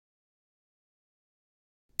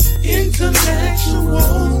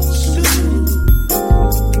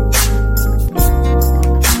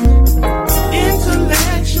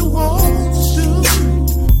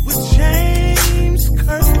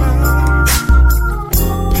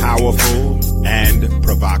Powerful and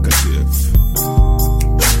provocative.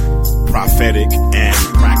 Prophetic and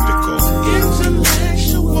practical.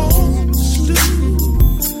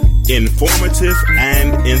 Informative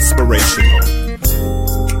and inspirational.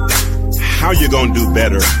 How you gonna do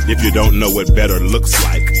better if you don't know what better looks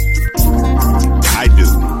like? I do.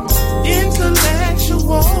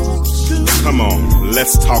 Come on,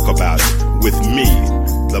 let's talk about it with me,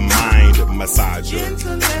 the mind massager.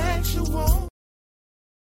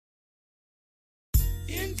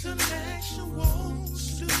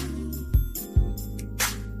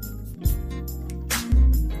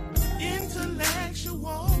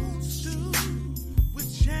 With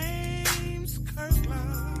James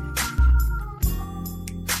Kirkland.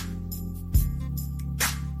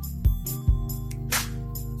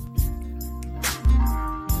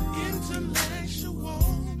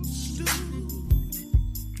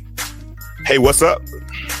 Hey, what's up?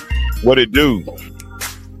 What it do?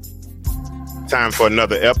 Time for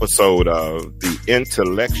another episode of the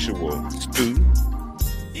Intellectual Stew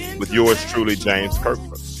with yours truly, James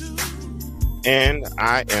Kirkland. And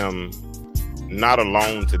I am not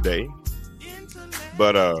alone today,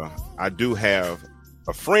 but I do have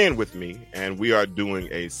a friend with me, and we are doing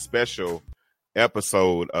a special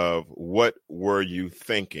episode of What Were You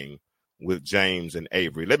Thinking with James and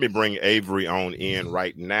Avery. Let me bring Avery on in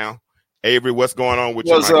right now. Avery, what's going on with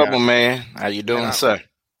you? What's up, man? How you doing, sir?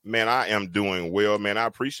 Man, I am doing well, man. I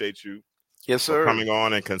appreciate you. Yes, sir. For coming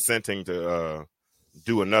on and consenting to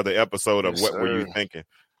do another episode of What Were You Thinking?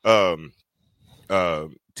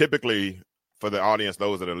 Typically, for the audience,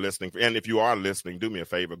 those that are listening, and if you are listening, do me a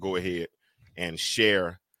favor, go ahead and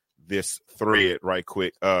share this thread right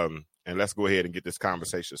quick, and let's go ahead and get this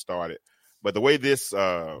conversation started. But the way this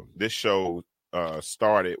show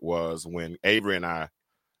started was when Avery and I,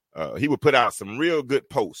 he would put out some real good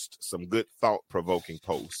posts, some good thought-provoking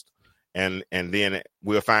posts, and then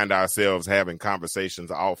we'll find ourselves having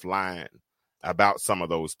conversations offline about some of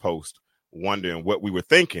those posts, wondering what we were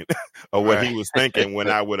thinking or what he was thinking when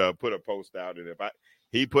I would put a post out. And if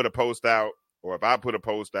he put a post out, or if I put a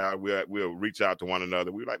post out, we'll reach out to one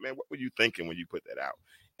another. We're like, man, what were you thinking when you put that out?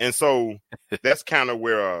 And so that's kind of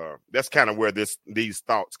where these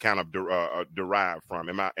thoughts kind of derive from.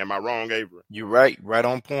 Am I wrong, Avery? You're right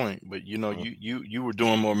on point. But you know, you were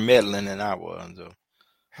doing more meddling than I was. So.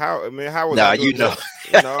 How was nah, I doing?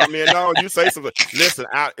 No, you say something. Listen,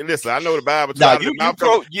 I know the Bible. Out of the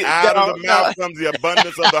mouth comes the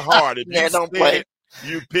abundance of the heart. If man, don't play.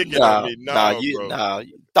 You picking on me. No,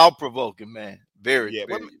 thought provoking, man. Very.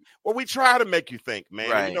 Well, we try to make you think, man.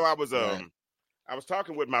 Right. You know, I was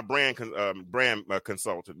talking with my brand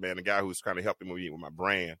consultant, man, the guy who's kind of helping me with my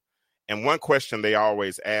brand. And one question they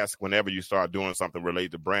always ask whenever you start doing something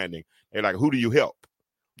related to branding, they're like, "Who do you help?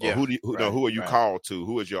 Or who are you called to?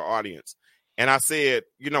 Who is your audience?" And I said,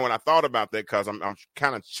 when I thought about that, because I'm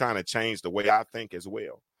kind of trying to change the way I think as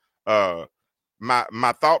well.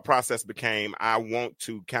 My thought process became, I want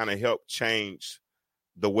to kind of help change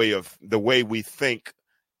the way we think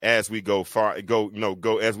as we go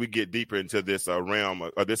as we get deeper into this realm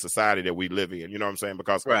of this society that we live in. You know what I'm saying?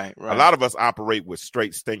 Because a lot of us operate with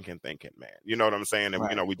straight stinking thinking, man. You know what I'm saying?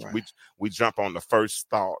 And we jump on the first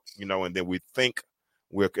thought, and then we think.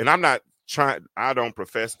 And I don't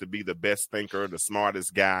profess to be the best thinker, the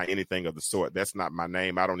smartest guy, anything of the sort. That's not my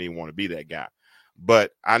name. I don't even want to be that guy.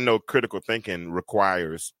 But I know critical thinking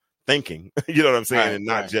requires thinking, you know what I'm saying? And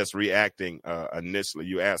not just reacting initially.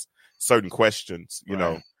 You ask certain questions, you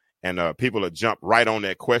know, and people will jump right on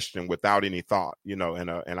that question without any thought,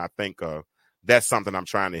 and I think that's something I'm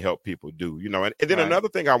trying to help people do, and then another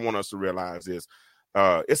thing I want us to realize is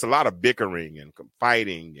it's a lot of bickering and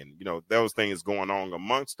fighting and, those things going on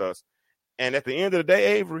amongst us. And at the end of the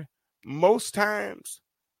day, Avery, most times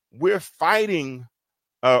we're fighting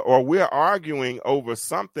or we're arguing over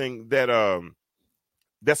something that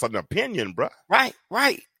that's an opinion, bro.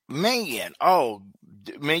 Right. Man. Oh,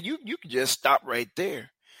 man, you can just stop right there.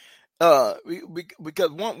 Because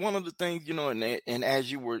one of the things, and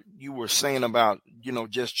as you were saying about,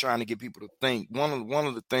 just trying to get people to think, one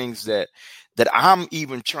of the things that I'm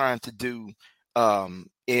even trying to do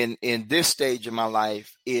in this stage of my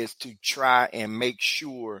life is to try and make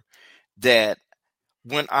sure that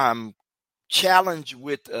when I'm challenged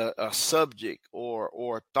with a subject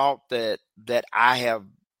or a thought that I have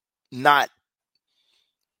not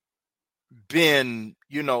been,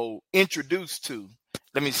 introduced to,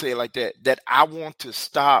 let me say it like that, that I want to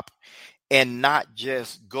stop and not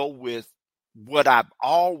just go with what I've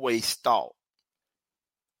always thought.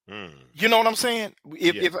 You know what I'm saying?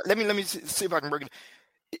 If let me see if I can break it.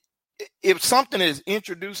 If something is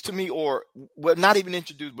introduced to me, or well, not even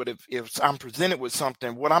introduced, but if I'm presented with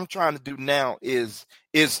something, what I'm trying to do now is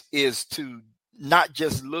to not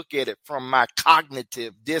just look at it from my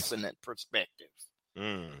cognitive dissonant perspective.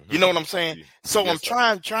 You know what I'm saying? So I'm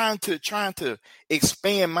trying to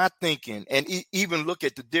expand my thinking and even look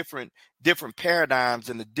at the different paradigms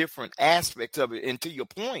and the different aspects of it. And to your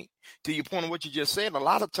point of what you just said, a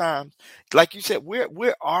lot of times, like you said,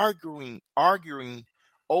 we're arguing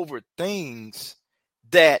over things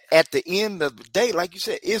that at the end of the day, like you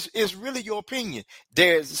said, is really your opinion.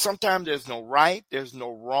 Sometimes there's no right, there's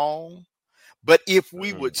no wrong. But if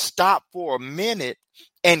we would stop for a minute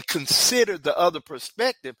and consider the other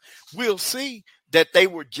perspective, we'll see that they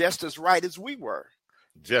were just as right as we were.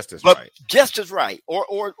 Just as right.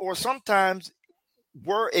 Or sometimes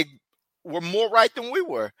were more right than we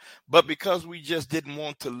were. But because we just didn't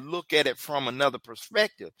want to look at it from another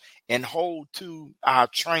perspective and hold to our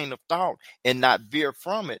train of thought and not veer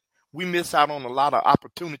from it, we miss out on a lot of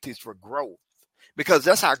opportunities for growth. Because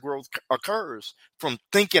that's how growth occurs, from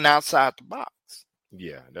thinking outside the box.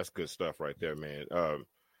 Yeah, that's good stuff right there, man.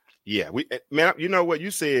 Man, you know what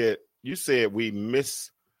you said? You said we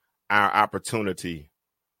miss our opportunity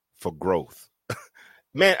for growth.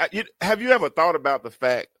 Man, have you ever thought about the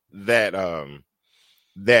fact that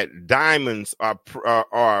that diamonds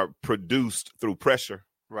are produced through pressure?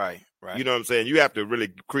 Right. You know what I'm saying? You have to really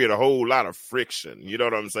create a whole lot of friction. You know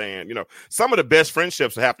what I'm saying? You know, some of the best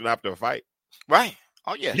friendships happen after a fight. Right.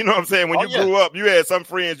 Oh yeah. You know what I'm saying? When you grew up, you had some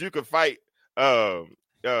friends you could fight. When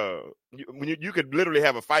you could literally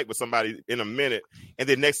have a fight with somebody in a minute, and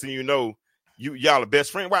then next thing you know, y'all are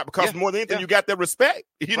best friends. Why? Because more than anything, you got that respect.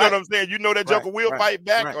 You know what I'm saying? You know that joker will fight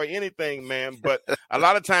back or anything, man. But a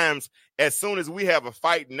lot of times, as soon as we have a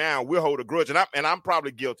fight now, we'll hold a grudge, and I'm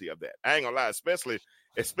probably guilty of that. I ain't gonna lie, especially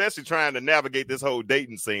trying to navigate this whole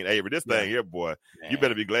dating scene, Avery. This thing here, boy, you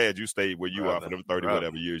better be glad you stayed where you are for them 30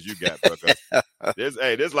 whatever years you got.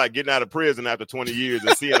 This like getting out of prison after 20 years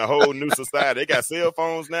and seeing a whole new society. They got cell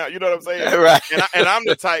phones now. You know what I'm saying? Right. And I'm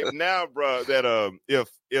the type now, bro, that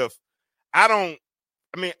if I don't,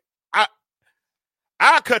 I mean,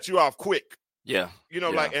 I'll cut you off quick. Yeah. You know,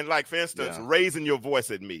 like for instance, raising your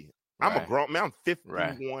voice at me. I'm a grown man. I'm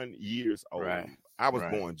 51 years old. Right. I was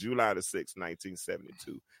born July the 6th,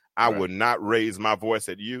 1972. I would not raise my voice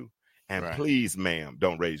at you. And please, ma'am,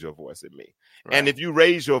 don't raise your voice at me. Right. And if you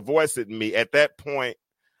raise your voice at me, at that point,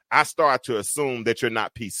 I start to assume that you're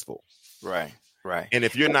not peaceful. Right. And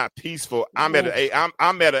if you're not peaceful, I'm at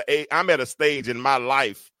a stage in my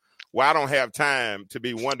life where I don't have time to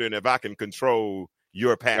be wondering if I can control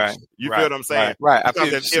your passion. You feel what I'm saying? Right.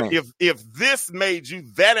 If this made you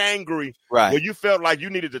that angry, where you felt like you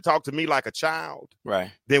needed to talk to me like a child,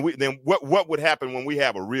 then what would happen when we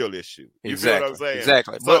have a real issue? You feel what I'm saying?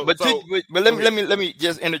 Exactly. But let me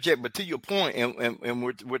just interject. But to your point, and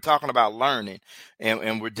we're talking about learning,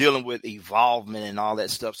 and we're dealing with evolvement and all that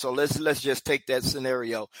stuff. So let's just take that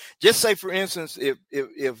scenario. Just say, for instance,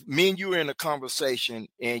 if me and you are in a conversation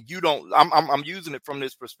and you don't, I'm using it from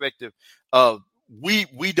this perspective of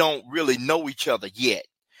we don't really know each other yet.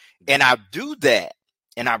 And I do that.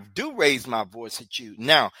 And I do raise my voice at you.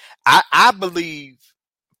 Now, I believe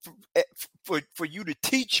for you to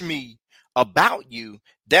teach me about you,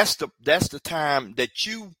 that's the time that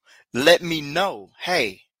you let me know,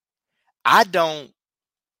 hey, I don't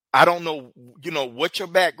know, what your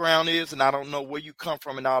background is, and I don't know where you come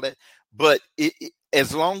from and all that. But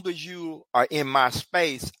as long as you are in my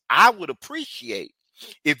space, I would appreciate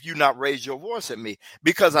if you not raise your voice at me,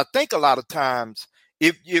 because I think a lot of times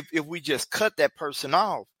if we just cut that person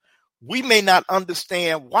off, we may not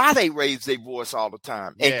understand why they raise their voice all the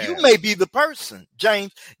time. And you may be the person,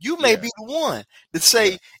 James, you may be the one to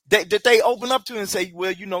say that they open up to and say,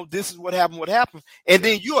 well, this is what happened. And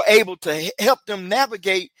then you're able to help them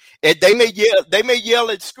navigate. And they may yell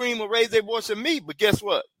and scream or raise their voice at me, but guess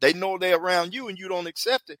what? They know they're around you and you don't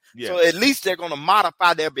accept it. Yeah. So at least they're going to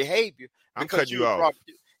modify their behavior. I'm cutting you off.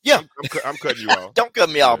 Yeah. I'm cutting you off. Don't cut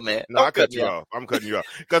me off, man. No, I cut you off. I'm cutting you off.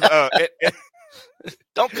 Because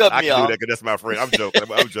don't cut me off. I can do that because that's my friend. I'm joking.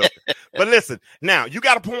 But listen, now you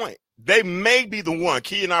got a point. They may be the one.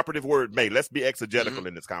 Key and operative word may. Let's be exegetical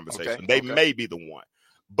in this conversation. Okay. They may be the one,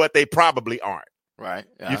 but they probably aren't. Right.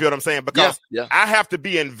 Yeah. You feel what I'm saying? Because I have to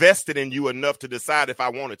be invested in you enough to decide if I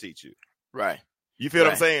want to teach you. Right. You feel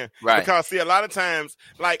what I'm saying? Right. Because see, a lot of times,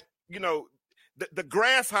 like, the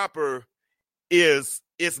grasshopper is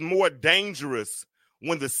more dangerous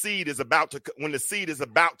when the seed is about to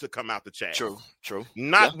come out the chaff. True.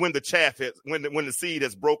 Not when the chaff has when the seed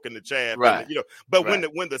has broken the chaff. Right. And, but when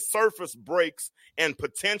the surface breaks and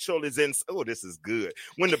potential is in. Oh, this is good.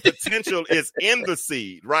 When the potential is in the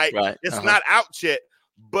seed, right? It's not out yet,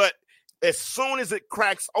 but as soon as it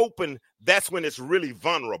cracks open, that's when it's really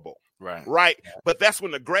vulnerable. Right. But that's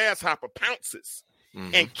when the grasshopper pounces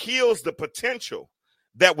and kills the potential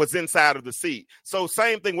that was inside of the seed. So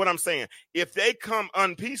same thing, what I'm saying, if they come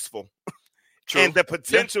unpeaceful and the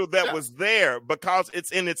potential that was there because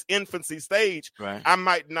it's in its infancy stage, I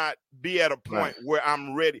might not be at a point where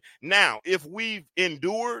I'm ready. Now, if we've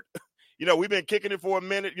endured, we've been kicking it for a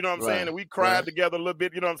minute, you know what I'm saying? And we cried together a little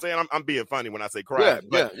bit, you know what I'm saying? I'm being funny when I say cry,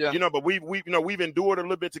 but we've endured a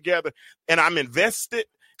little bit together and I'm invested.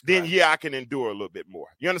 Then I can endure a little bit more.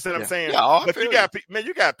 You understand what I'm saying? Yeah, but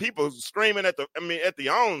you got people screaming at the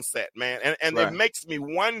onset, man, and it makes me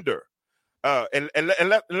wonder. And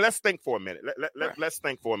let's think for a minute. Let's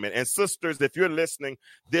think for a minute. And sisters, if you're listening,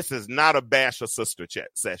 this is not a bash or sister chat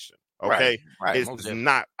session. Okay, it's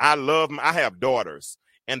not. I have daughters,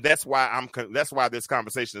 and that's why this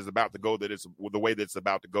conversation is about to go the way that it's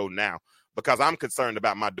about to go now, because I'm concerned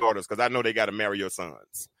about my daughters, because I know they got to marry your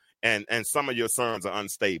sons. And some of your sons are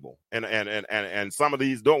unstable, and some of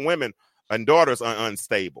these women and daughters are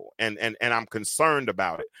unstable, and I'm concerned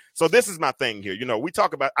about it. So this is my thing here.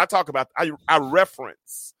 I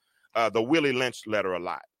reference the Willie Lynch letter a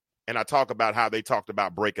lot, and I talk about how they talked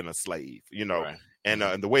about breaking a slave.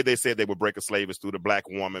 And the way they said they would break a slave is through the black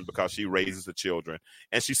woman because she raises the children,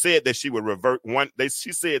 and she said that she would revert one. They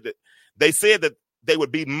said that they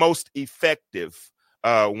would be most effective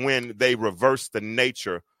when they reverse the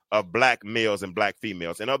nature of black males and black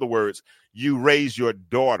females. In other words, you raise your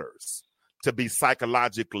daughters to be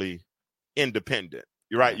psychologically independent.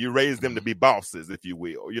 You're right. You raise them to be bosses, if you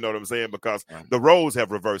will. You know what I'm saying? Because the roles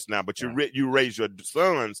have reversed now, but you raise your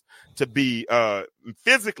sons to be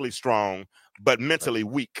physically strong, but mentally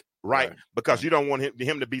weak. Right. Because you don't want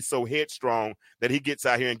him to be so headstrong that he gets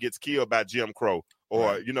out here and gets killed by Jim Crow.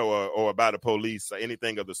 Or, or by the police or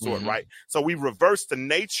anything of the sort, right? So we reverse the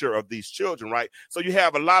nature of these children, right? So you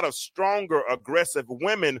have a lot of stronger, aggressive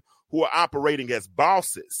women who are operating as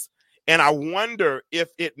bosses. And I wonder if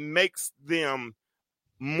it makes them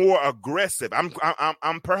more aggressive. I'm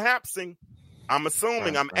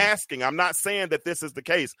assuming, I'm asking, I'm not saying that this is the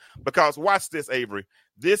case, because watch this, Avery.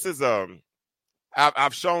 This is,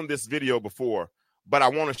 I've shown this video before, but I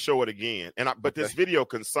want to show it again. But this video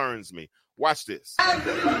concerns me. Watch this. Back up.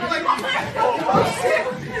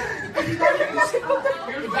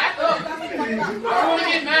 I don't want to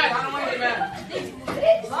get mad.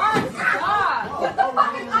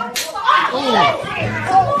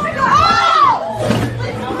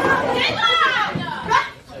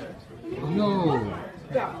 No.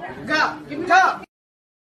 Go.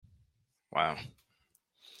 Wow.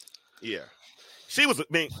 Yeah. She was.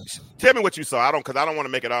 Tell me what you saw. Because I don't want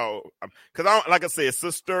to make it all. Because like I said,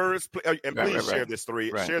 sisters, and please share this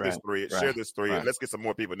thread. Share this thread. And let's get some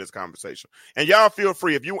more people in this conversation. And y'all feel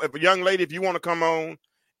free if a young lady, if you want to come on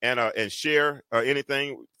and share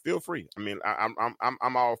anything, feel free. I mean,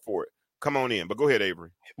 I'm all for it. Come on in. But go ahead, Avery.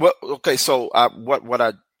 Well, okay. So what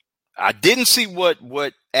I didn't see what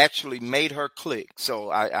actually made her click.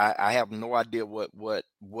 So I have no idea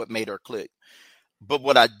what made her click. But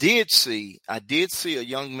what I did see a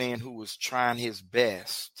young man who was trying his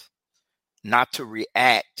best not to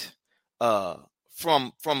react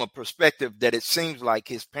from a perspective that it seems like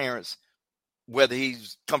his parents, whether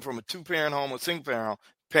he's come from a two-parent home or single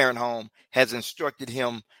parent home, has instructed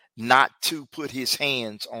him not to put his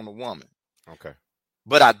hands on a woman. Okay.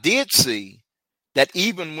 But I did see that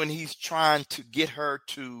even when he's trying to get her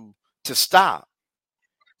to stop,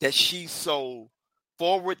 that she's so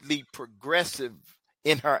forwardly progressive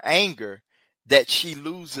in her anger that she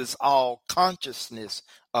loses all consciousness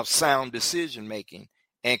of sound decision making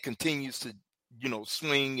and continues to,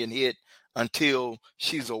 swing and hit until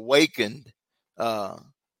she's awakened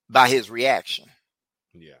by his reaction.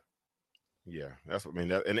 Yeah. That's what I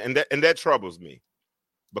mean. And that troubles me,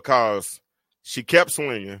 because she kept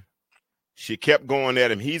swinging, she kept going at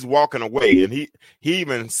him. He's walking away, and he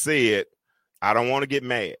even said, "I don't want to get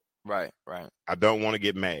mad." Right. I don't want to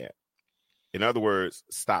get mad. In other words,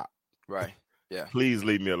 stop. Right. Yeah. Please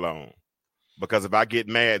leave me alone, because if I get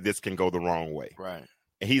mad, this can go the wrong way. Right.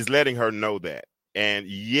 And he's letting her know that. And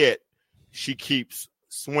yet she keeps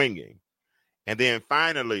swinging. And then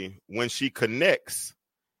finally, when she connects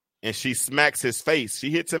and she smacks his face,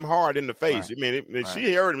 she hits him hard in the face. Right. I mean,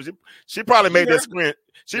 she heard him. She probably made that skin.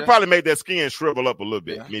 She probably made that skin shrivel up a little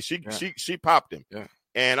bit. Yeah. I mean, she popped him. Yeah.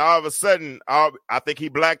 And all of a sudden, I think he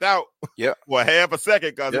blacked out for half a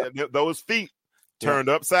second because those feet turned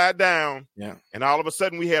upside down. Yeah. And all of a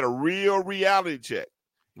sudden, we had a real reality check.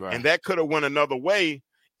 Right. And that could have went another way.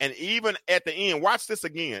 And even at the end, watch this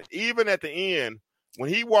again. Even at the end, when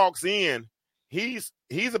he walks in, he's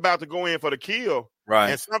about to go in for the kill. Right.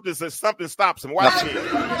 And something stops him. Watch it.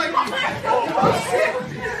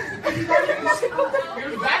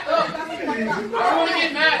 Back up. I don't want to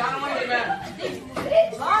get mad. I don't want to get mad.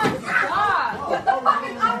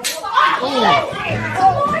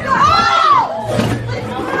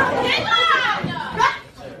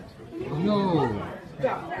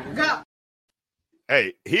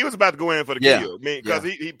 Hey, he was about to go in for the kill. I mean, because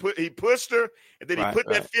he pushed her, and then he put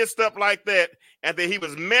that fist up like that, and then he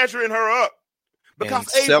was measuring her up.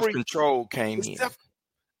 Because and self-control came in.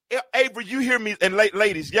 Avery, you hear me, and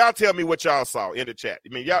ladies, y'all tell me what y'all saw in the chat.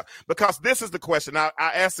 I mean, y'all, because this is the question. I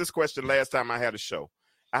asked this question last time I had a show.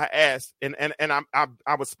 I asked, and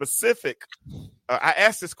I was specific. I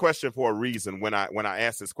asked this question for a reason when I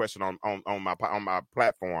asked this question on my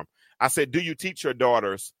platform. I said, do you teach your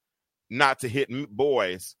daughters not to hit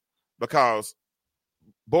boys because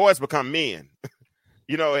boys become men?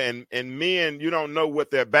 You know, and men, you don't know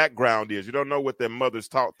what their background is. You don't know what their mothers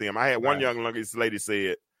taught them. I had one young lady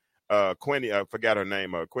said, Quinny, I forgot her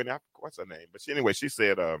name. Quinny, what's her name? But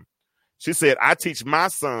she said, I teach my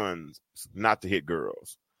sons not to hit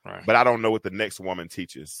girls, but I don't know what the next woman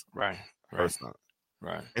teaches her son.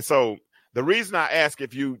 Right. And so the reason I ask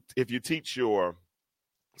if you teach your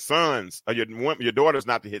sons or your daughters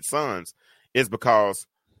not to hit sons is because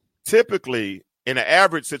typically in an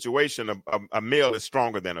average situation, a male is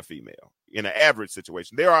stronger than a female. In an average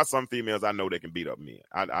situation, there are some females I know that can beat up men.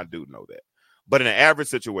 I do know that. But in an average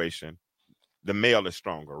situation, the male is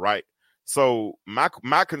stronger, right? So my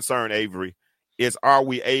concern, Avery, is are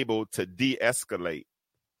we able to de-escalate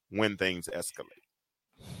when things escalate?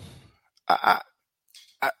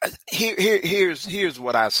 Here's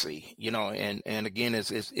what I see, you know, and again,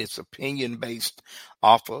 it's opinion based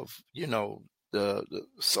off of, you know, the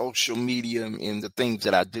social media and the things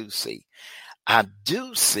that I do see. I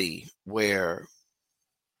do see where,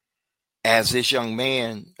 as this young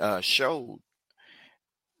man showed,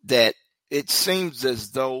 that it seems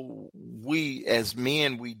as though we as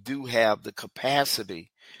men, we do have the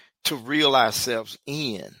capacity to reel ourselves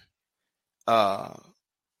in,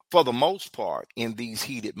 for the most part, in these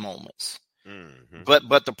heated moments. Mm-hmm.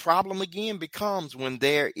 But the problem again becomes when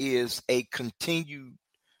there is a continued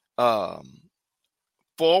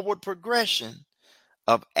forward progression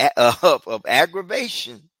of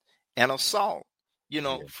aggravation and assault, you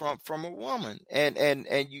know, from a woman, and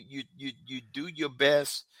you do your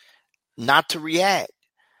best not to react,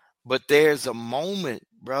 but there's a moment,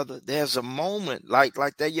 brother. There's a moment like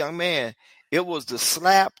that young man. It was the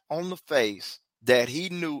slap on the face that he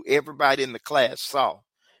knew everybody in the class saw.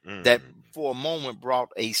 That for a moment brought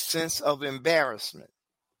a sense of embarrassment,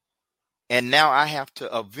 and now I have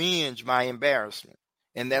to avenge my embarrassment.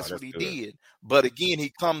 And that's what he did. But again,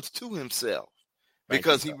 he comes to himself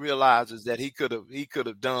because he realizes that he could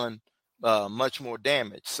have done much more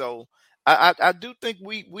damage. So I do think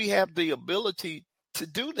we have the ability to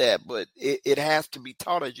do that, but it has to be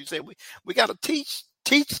taught. As you say, we got to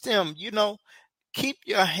teach them, you know, keep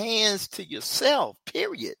your hands to yourself,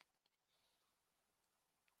 period.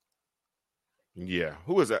 Yeah,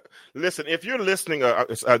 who is that? Listen, if you're listening,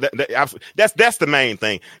 that's the main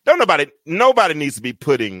thing. Nobody needs to be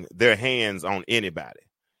putting their hands on anybody,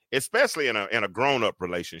 especially in a grown up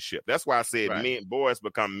relationship. That's why I said boys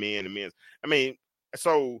become men and men. I mean,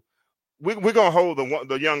 so we're gonna hold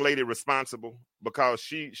the young lady responsible because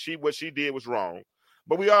she what she did was wrong,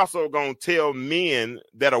 but we also gonna tell men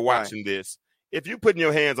that are watching this: if you're putting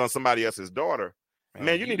your hands on somebody else's daughter,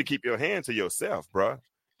 man, you need to keep your hand to yourself, bruh.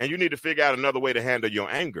 And you need to figure out another way to handle your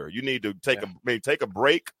anger. You need to take a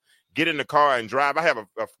break, get in the car and drive. I have a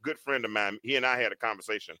good friend of mine. He and I had a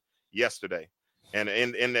conversation yesterday, and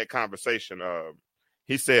in that conversation,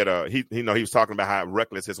 he said he was talking about how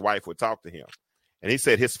reckless his wife would talk to him, and he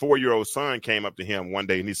said his 4-year-old son came up to him one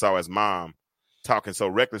day and he saw his mom talking so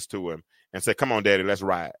reckless to him and said, "Come on, Daddy, let's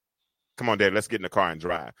ride. Come on, Daddy, let's get in the car and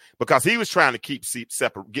drive," because he was trying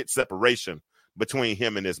to get separation between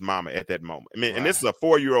him and his mama at that moment. I mean, and this is a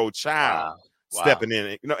 4-year-old child stepping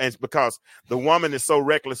in, you know, and it's because the woman is so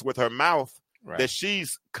reckless with her mouth that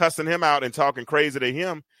she's cussing him out and talking crazy to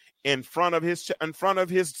him in front of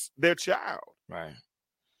their child. Right.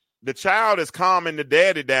 The child is calming the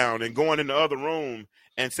daddy down and going in the other room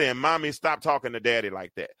and saying, "Mommy, stop talking to daddy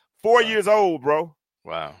like that." 4 years old, bro.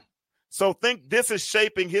 Wow. So think this is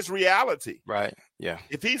shaping his reality. Right. Yeah.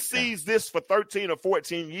 If he sees this for 13 or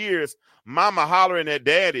 14 years, mama hollering at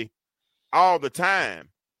daddy all the time,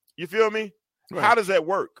 you feel me? Right. How does that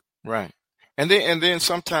work? Right. And then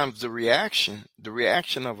sometimes the reaction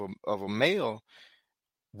of a male,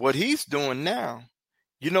 what he's doing now,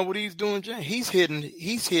 you know what he's doing, Jay? He's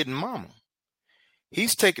hitting mama.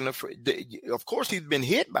 He's taking of course he's been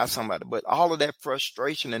hit by somebody, but all of that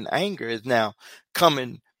frustration and anger is now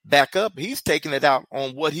coming back up. He's taking it out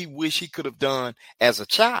on what he wish he could have done as a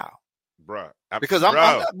child. Bruh. Because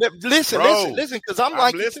listen, because I'm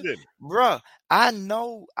like, listening. Bruh, I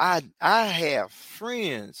know I have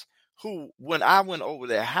friends who, when I went over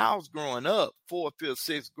their house growing up, 4th, 5th,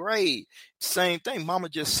 6th grade, same thing. Mama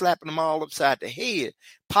just slapping them all upside the head,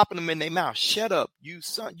 popping them in their mouth. Shut up, you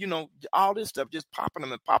son. You know, all this stuff, just popping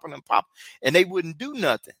them and popping them, and they wouldn't do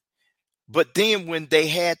nothing. But then when they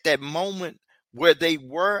had that moment where they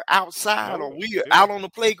were outside or we were out on the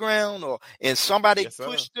playground and somebody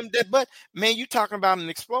pushed them that butt, man, you talking about an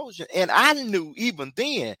explosion. And I knew even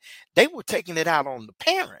then they were taking it out on the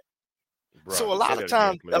parent. Bro, so a lot of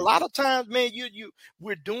times, man,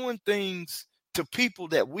 we're doing things to people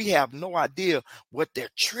that we have no idea what their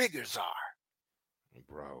triggers are.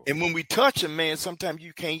 Bro. And when we touch them, man, sometimes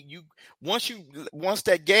you can't, once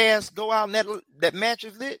that gas go out and that match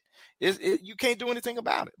is lit, you can't do anything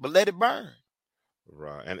about it, but let it burn.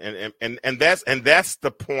 Right. And that's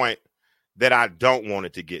the point that I don't want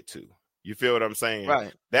it to get to. You feel what I'm saying?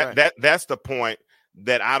 Right. That's the point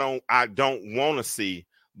that I don't want to see,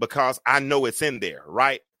 because I know it's in there,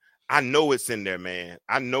 right? I know it's in there, man.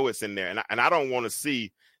 I know it's in there. And I don't want to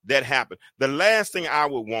see that happen. The last thing I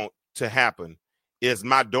would want to happen is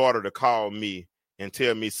my daughter to call me and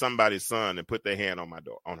tell me somebody's son and put their hand on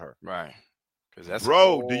on her. Right.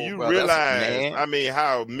 Bro, do you realize, I mean,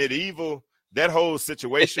 how medieval that whole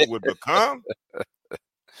situation would become?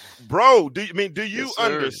 Bro, do you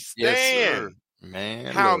understand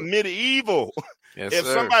how medieval? If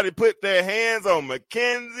somebody put their hands on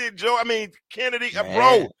Mackenzie, Kennedy,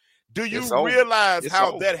 bro, do you realize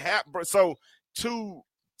how that happened? So to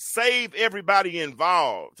save everybody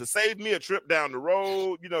involved, to save me a trip down the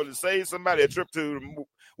road, to save somebody a trip to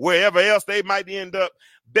wherever else they might end up,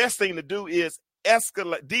 best thing to do is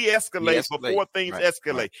de-escalate before things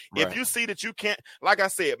escalate. Right. If you see that you can't, like I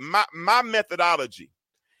said, my methodology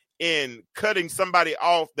in cutting somebody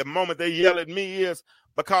off the moment they yell at me is,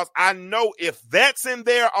 because I know if that's in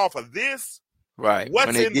there off of this, right,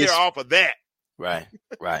 what's in there off of that? Right.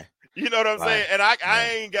 You know what I'm saying? And I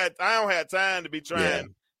don't have time to be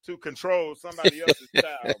trying to control somebody else's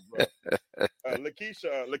child, bro.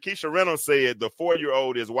 Lakeisha Reynolds said the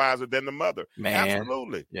 4-year-old is wiser than the mother. Man.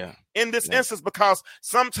 Absolutely. Yeah. In this instance, because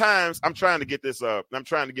sometimes I'm trying to get this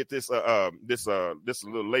this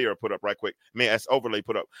little layer put up right quick. That's overlay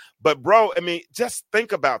put up. But bro, just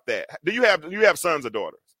think about that. Do you have sons or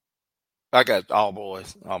daughters? I got all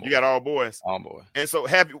boys. You got all boys? All boys. And so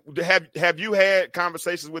have you had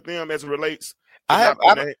conversations with them as it relates? I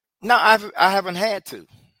haven't had to.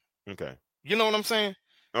 Okay. You know what I'm saying?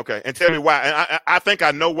 Okay. And tell me why. And I think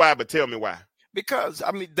I know why, but tell me why. Because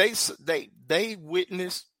they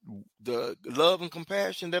witnessed the love and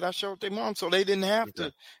compassion that I showed their mom, so they didn't have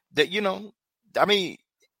to. They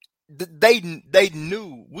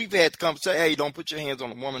knew. We've had the conversation. Hey, don't put your hands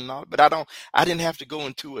on a woman, and all, but I didn't have to go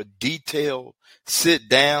into a detailed sit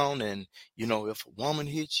down and if a woman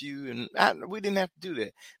hits you, and we didn't have to do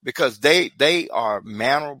that, because they are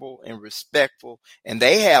mannerable and respectful, and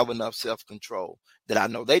they have enough self-control that I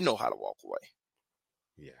know they know how to walk away.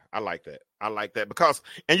 Yeah, I like that because,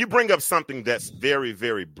 and you bring up something that's very,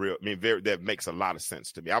 very brilliant. That makes a lot of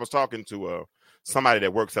sense to me. I was talking to somebody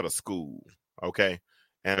that works at a school. Okay.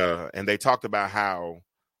 And they talked about how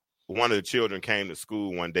one of the children came to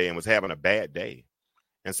school one day and was having a bad day,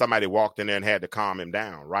 and somebody walked in there and had to calm him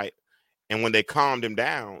down, right? And when they calmed him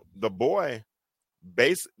down, the boy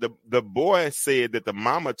said that the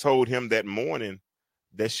mama told him that morning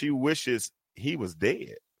that she wishes he was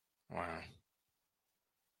dead. Wow.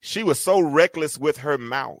 She was so reckless with her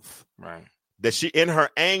mouth, right, that she, in her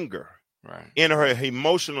anger, right, in her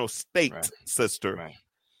emotional state, right, sister, right,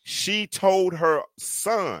 she told her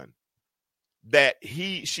son that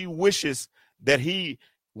she wishes that he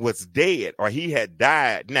was dead or he had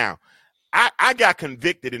died. Now, I got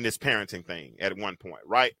convicted in this parenting thing at one point,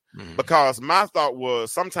 right? Mm-hmm. Because my thought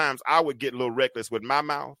was sometimes I would get a little reckless with my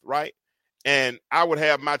mouth, right? And I would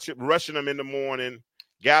have my chip rushing them in the morning,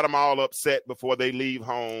 got them all upset before they leave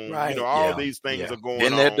home. Right. All these things are going on.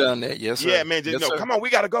 Been there, done that. Yes, sir. Yeah, man. Come on, we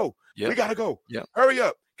got to go. Yep. We got to go. Yep. Hurry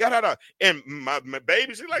up. And my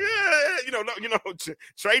baby, she's like,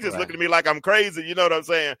 Trey just looking at me like I'm crazy. You know what I'm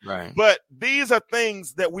saying? Right. But these are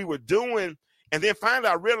things that we were doing. And then finally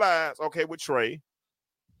I realized, okay, with Trey,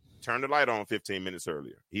 turn the light on 15 minutes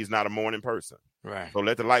earlier. He's not a morning person. Right. So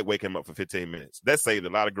let the light wake him up for 15 minutes. That saved a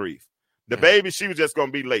lot of grief. The baby, she was just going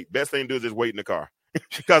to be late. Best thing to do is just wait in the car.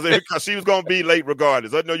 because she was going to be late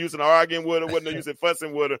regardless. Wasn't no use in arguing with her. Wasn't no use in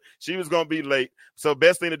fussing with her. She was going to be late. So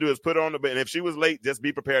best thing to do is put her on the bed. And if she was late, just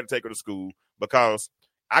be prepared to take her to school, because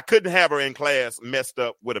I couldn't have her in class messed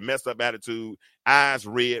up with a messed up attitude, eyes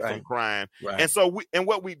red from crying. Right. And so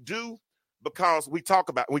what we do, because we talked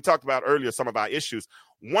about earlier some of our issues.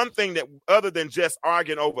 One thing that, other than just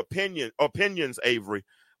arguing over opinions, Avery,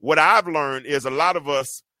 what I've learned is a lot of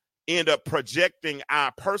us end up projecting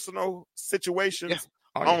our personal situations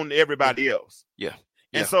on everybody else. Yeah.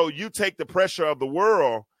 And so you take the pressure of the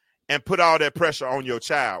world and put all that pressure on your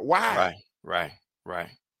child. Why? Right.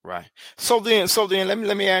 So then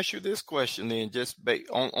let me ask you this question then, just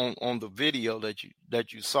on the video that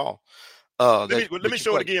you saw. Let me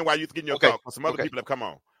show it again while you're getting your thought, because some other people have come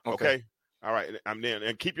on. Okay. All right.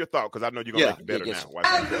 And keep your thought, because I know you're going to make it better now.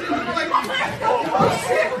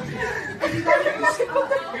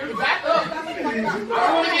 Back up. I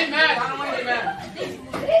don't want to get mad.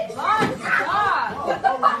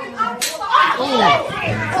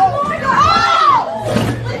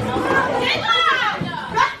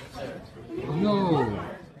 No.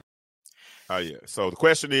 Oh, yeah. So the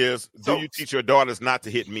question is, do you teach your daughters not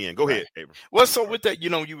to hit men? Go ahead, Avery. Well, so with that,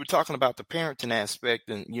 you were talking about the parenting aspect,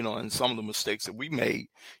 and and some of the mistakes that we made,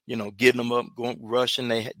 getting them up, rushing,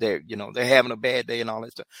 they're having a bad day and all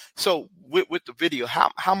that stuff. So with the video,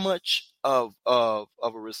 how much how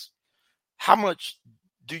much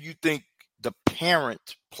do you think the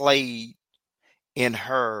parent played in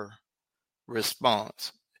her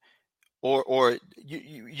response? Or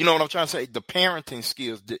you know what I'm trying to say? The parenting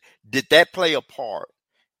skills, did that play a part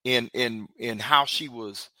in how she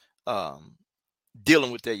was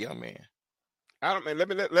dealing with that young man?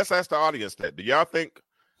 Let's ask the audience that. Do y'all think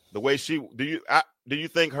the way do you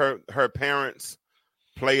think her parents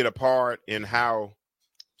played a part in how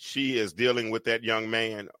she is dealing with that young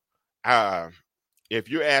man? If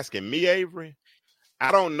you're asking me, Avery,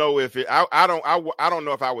 I don't know if I don't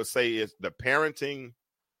know if I would say it's the parenting.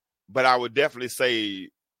 But I would definitely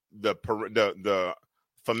say the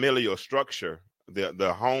familial structure,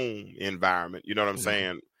 the home environment, you know what I'm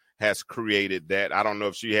saying, has created that. I don't know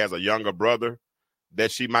if she has a younger brother that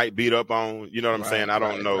she might beat up on, you know what I'm saying? I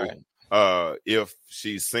don't know if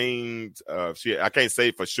she's seen, I can't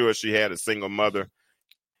say for sure she had a single mother,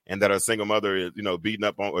 and that her single mother is, beating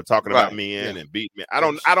up on or talking about men and beating me. I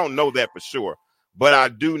don't know that for sure, but I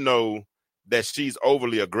do know that she's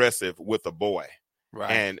overly aggressive with a boy. Right.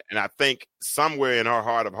 And I think somewhere in her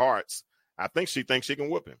heart of hearts, I think she thinks she can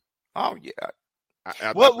whoop him. Oh yeah.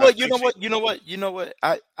 You know what?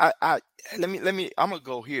 Let me. I'm gonna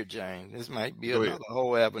go here, James. This might be another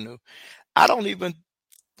whole avenue. I don't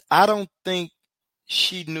think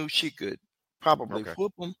she knew she could probably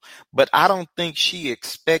whoop him, but I don't think she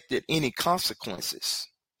expected any consequences.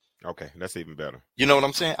 Okay, that's even better. You know what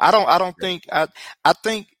I'm saying? I don't think. I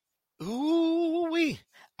think.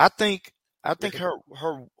 I think her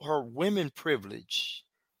women privilege.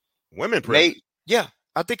 Women privilege.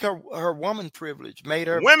 I think her woman privilege made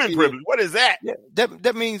her women privilege. What is that? Yeah,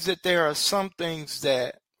 that means that there are some things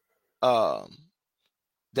that that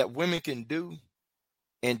women can do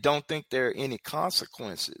and don't think there are any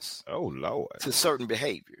consequences. Oh Lord. To certain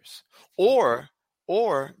behaviors, or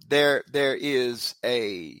there is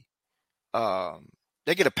a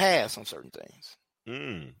they get a pass on certain things.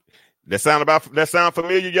 That sound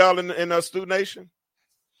familiar, y'all, in Stu Nation?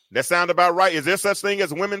 That sound about right? Is there such thing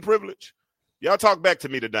as women privilege? Y'all talk back to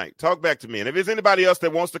me tonight. Talk back to me. And if there's anybody else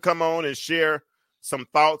that wants to come on and share some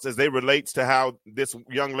thoughts as they relates to how this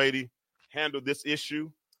young lady handled this issue,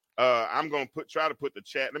 I'm going to try to put the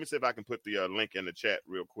chat. Let me see if I can put the link in the chat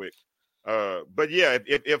real quick. But yeah,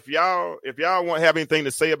 if y'all want to have anything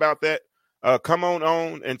to say about that, come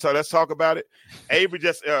on and let's talk about it. Avery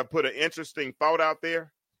just put an interesting thought out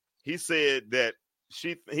there. He said that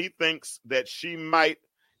he thinks that she might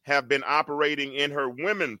have been operating in her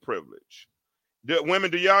women privilege. Do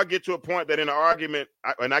y'all get to a point that in an argument,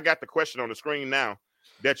 and I got the question on the screen now,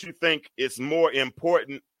 that you think it's more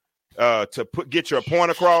important to get your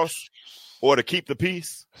point across or to keep the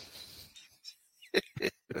peace?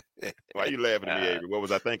 Why are you laughing at me, Avery? What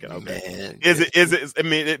was I thinking? Okay. Man. Is it? I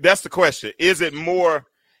mean, that's the question. Is it more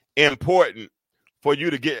important for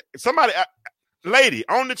you to get somebody? Lady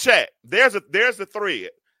on the chat, there's a thread.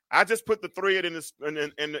 I just put the thread in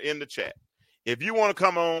the chat. if you want to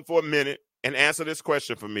come on for a minute and answer this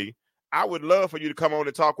question for me, I would love for you to come on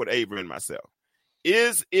and talk with Avery and myself.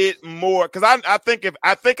 Is it more, because I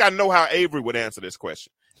think I know how Avery would answer this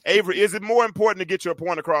question. Avery, is it more important to get your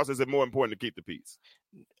point across? Is it more important to keep the peace?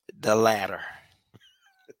 The latter.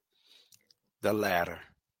 The latter.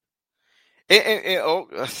 And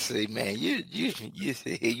let's see, man, you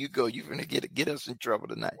see, here you go. You're gonna get us in trouble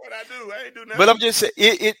tonight. What I do? I ain't do nothing. But I'm just saying,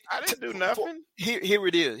 I didn't do nothing. Here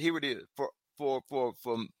it is. Here it is.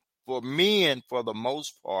 For men, for the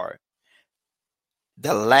most part,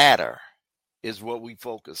 the latter is what we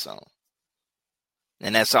focus on,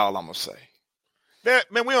 and that's all I'm gonna say.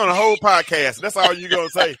 Man, we on a whole podcast. That's all you gonna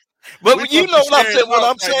say. But you know what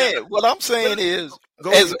I'm saying. What I'm saying is,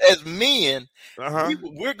 as men,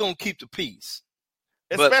 we're gonna keep the peace,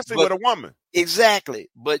 especially with a woman.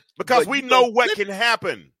 Exactly, because we know what can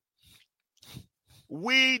happen.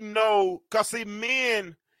 We know, because see,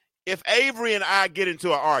 men, if Avery and I get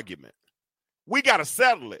into an argument, we got to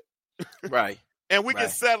settle it. Right. And we can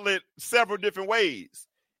settle it several different ways.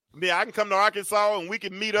 I mean, I can come to Arkansas and we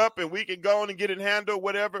can meet up and we can go on and get it handled,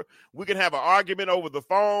 whatever. We can have an argument over the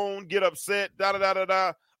phone, get upset,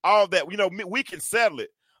 all that. You know, we can settle it.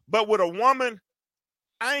 But with a woman,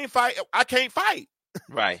 I can't fight.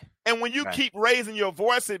 Right. And when you keep raising your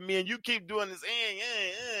voice at me and you keep doing this,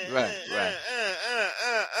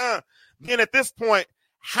 then at this point,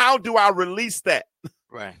 how do I release that?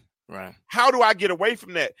 Right. Right. How do I get away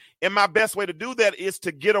from that? And my best way to do that is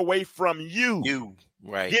to get away from you. You,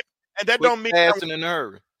 right. And that don't mean That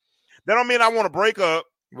don't mean I want to break up.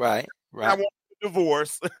 Right. Right. I want a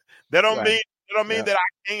divorce. That don't mean that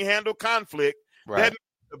I can't handle conflict. Right. That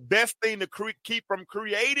the best thing to keep from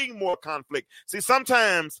creating more conflict. See,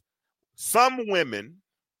 sometimes some women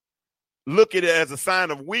look at it as a sign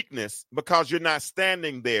of weakness because you're not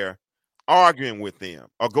standing there arguing with them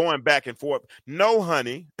or going back and forth. No,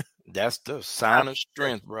 honey. That's the sign of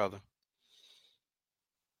strength, brother.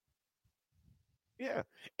 Yeah.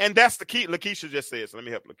 And that's the key. Lakeisha just said, so let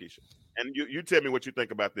me help Lakeisha. And you tell me what you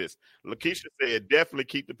think about this. Lakeisha said, definitely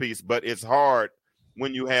keep the peace, but it's hard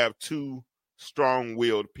when you have two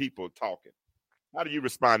strong-willed people talking. How do you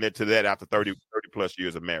respond to that after 30 plus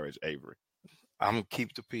years of marriage, Avery? I'm going to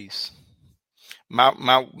keep the peace. My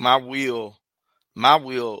will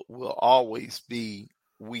will always be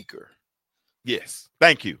weaker. Yes.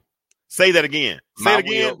 Thank you. Say that again. Say it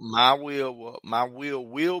again. My will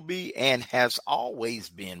will be and has always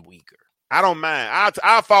been weaker. I don't mind.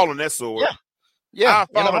 I'll fall on that sword. Yeah. I'll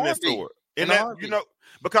fall on that sword. And that, you know,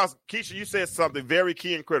 because Keisha, you said something very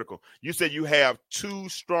key and critical. You said you have two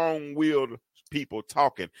strong-willed people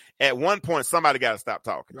talking. At one point, somebody got to stop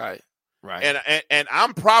talking. Right. Right. And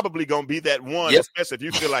I'm probably gonna be that one, especially if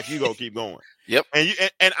you feel like you gonna keep going. Yep.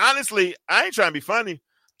 And honestly, I ain't trying to be funny,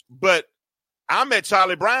 but I'm at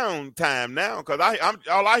Charlie Brown time now because I'm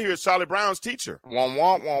all I hear is Charlie Brown's teacher.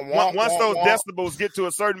 Once those decibels get to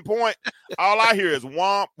a certain point, all I hear is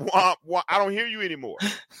womp womp womp. I don't hear you anymore,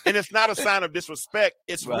 and it's not a sign of disrespect;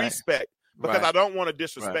 it's respect because I don't want to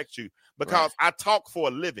disrespect you because I talk for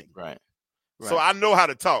a living. Right. So I know how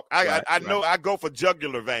to talk. I know I go for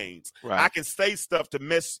jugular veins. Right. I can say stuff to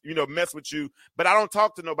mess with you, but I don't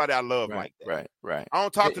talk to nobody I love like that. Right. I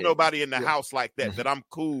don't talk to nobody in the house like that, that I'm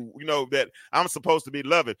cool, that I'm supposed to be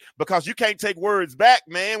loving, because you can't take words back,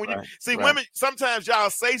 man. When you see women, sometimes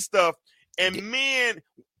y'all say stuff and men,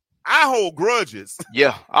 I hold grudges.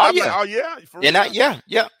 Yeah. I'm like, oh yeah.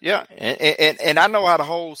 Yeah. And I know how to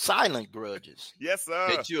hold silent grudges. Yes, sir.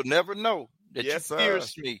 That you'll never know. That you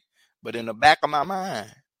pierce me. But in the back of my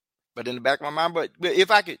mind, but if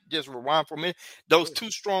I could just rewind for a minute, those two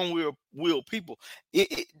strong-willed people,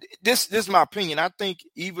 this is my opinion. I think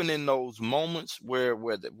even in those moments where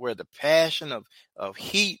the passion of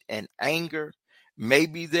heat and anger may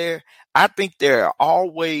be there, I think there are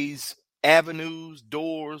always avenues,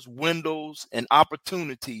 doors, windows, and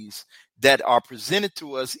opportunities that are presented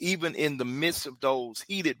to us, even in the midst of those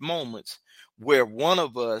heated moments, where one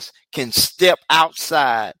of us can step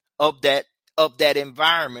outside of that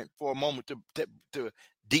environment for a moment to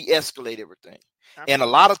de-escalate everything. Absolutely. And a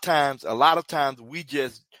lot of times we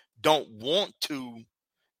just don't want to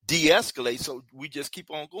de-escalate, so we just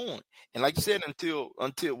keep on going. And like you said, until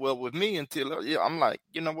I'm like,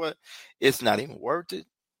 you know what? It's not even worth it.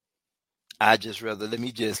 I just rather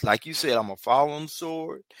like you said, I'm gonna fall on the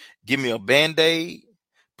sword, give me a Band-Aid,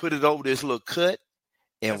 put it over this little cut,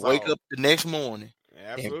 and wake up the next morning.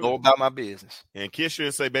 Absolutely. And go about my business and kiss you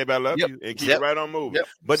and say, "Baby, I love you," and keep it right on moving. Yep.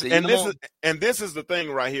 But this is the thing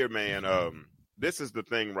right here, man. This is the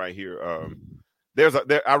thing right here.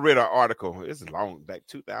 I read an article. This is long back,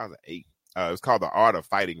 2008. It's called "The Art of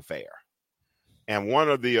Fighting Fair," And one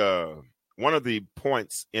of the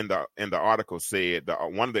points in the article said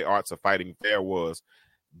one of the arts of fighting fair was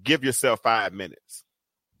give yourself 5 minutes.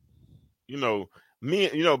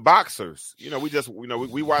 Boxers.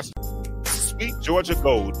 We watched Sweet Georgia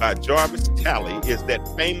Gold by Jarvis Talley is that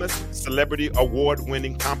famous celebrity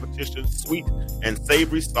award-winning competition sweet and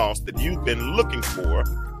savory sauce that you've been looking for,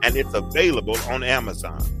 and it's available on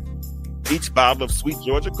Amazon. Each bottle of Sweet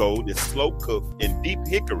Georgia Gold is slow cooked in deep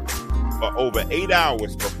hickory for over 8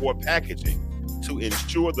 hours before packaging to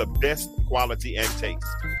ensure the best quality and taste.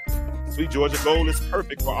 Sweet Georgia Gold is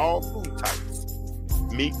perfect for all food types: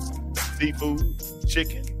 meats, seafood,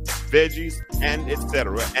 chicken, veggies, and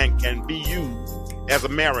etc., and can be used as a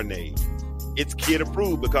marinade. It's kid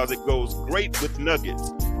approved because it goes great with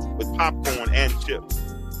nuggets, with popcorn and chips.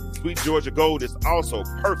 Sweet Georgia Gold is also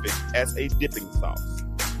perfect as a dipping sauce.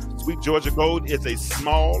 Sweet Georgia Gold is a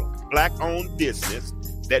small, black-owned business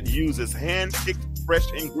that uses hand-picked fresh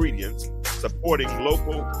ingredients, supporting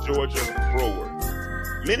local Georgia growers.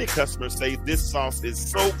 Many customers say this sauce is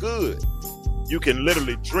so good, you can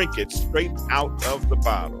literally drink it straight out of the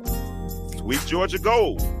bottle. Sweet Georgia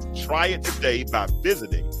Gold. Try it today by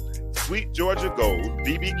visiting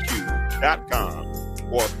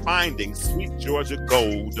sweetgeorgiagoldbbq.com or finding Sweet Georgia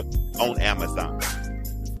Gold on Amazon.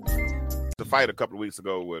 The fight a couple of weeks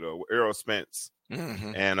ago with Errol Spence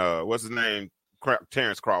and what's his name?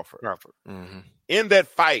 Terrence Crawford. Mm-hmm. In that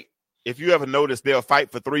fight, if you ever notice, they'll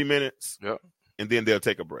fight for 3 minutes and then they'll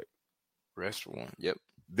take a break. Rest for one. Yep.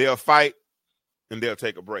 They'll fight and they'll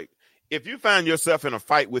take a break. If you find yourself in a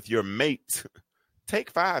fight with your mate, take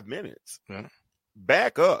 5 minutes. Yeah.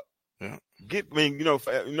 Back up. Yeah.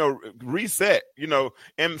 Reset.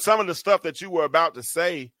 And some of the stuff that you were about to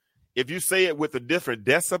say, if you say it with a different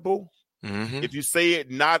decibel, if you say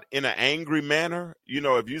it not in an angry manner,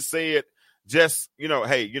 if you say it just,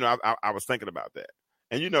 hey, I was thinking about that,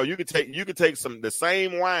 and you could take the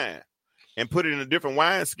same wine and put it in a different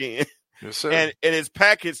wine skin, yes, sir. and it's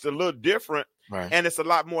packaged a little different. Right. And it's a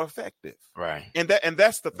lot more effective. Right. And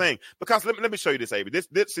that's the thing. Because let me show you this, Avery.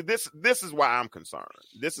 This is why I'm concerned.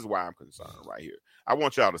 This is why I'm concerned right here. I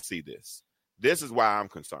want y'all to see this. This is why I'm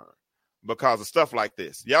concerned. Because of stuff like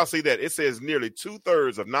this. Y'all see that? It says nearly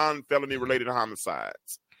 2/3 of non-felony related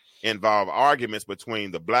homicides involve arguments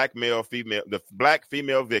between the black female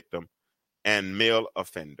victim and male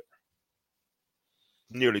offender.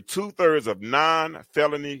 Nearly 2/3 of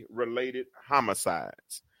non-felony related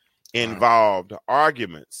homicides involved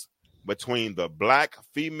arguments between the black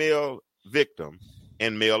female victim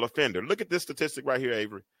and male offender. Look at this statistic right here,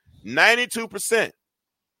 Avery. 92%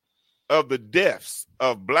 of the deaths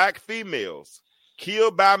of black females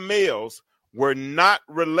killed by males were not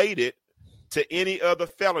related to any other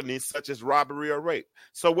felonies such as robbery or rape.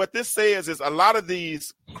 So what this says is a lot of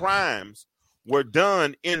these crimes were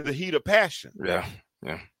done in the heat of passion. Yeah.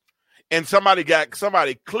 Yeah. And somebody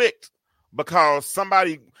clicked because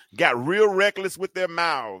somebody got real reckless with their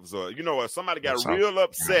mouths, or somebody got real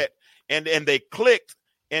upset, and they clicked,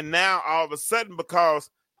 and now all of a sudden, because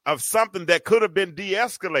of something that could have been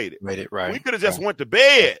de-escalated, right. We could have just went to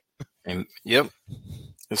bed. And yes,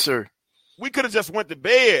 sir. We could have just went to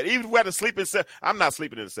bed, even if we had to sleep in. I'm not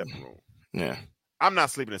sleeping in a separate room. Yeah, I'm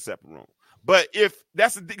not sleeping in a separate room. But if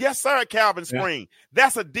that's yes, sir, Calvin Spring,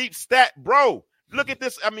 that's a deep stat, bro. Look at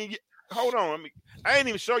this. I mean, hold on. I ain't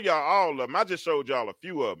even show y'all all of them. I just showed y'all a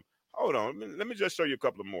few of them. Hold on. Let me just show you a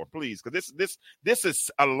couple of more, please, because this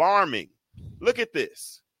is alarming. Look at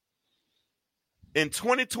this. In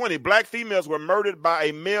 2020, black females were murdered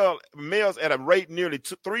by males at a rate nearly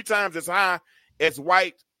 3 times as high as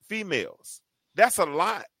white females. That's a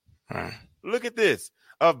lot. Right. Look at this.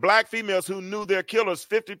 Of black females who knew their killers,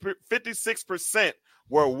 56%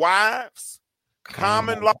 were wives,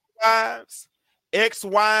 common law wives,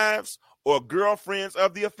 ex-wives, or girlfriends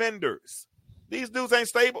of the offenders. These dudes ain't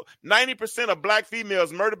stable. 90% of black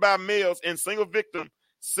females murdered by males in single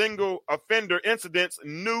offender incidents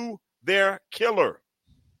knew their killer.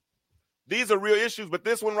 These are real issues, but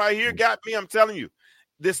this one right here got me. I'm telling you,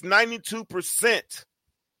 this 92%.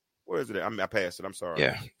 Where is it at? I passed it. I'm sorry.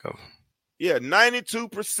 Yeah, go. Yeah,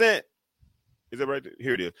 92%. Is it right there?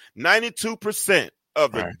 Here it is. 92%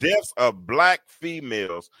 of the deaths of black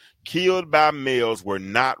females killed by males were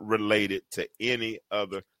not related to any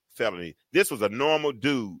other felony. This was a normal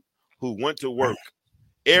dude who went to work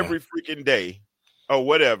every freaking day or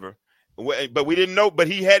whatever, but we didn't know, but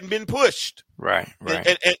he hadn't been pushed. Right.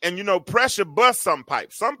 And pressure busts some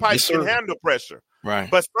pipes. Some pipes can handle pressure. Right.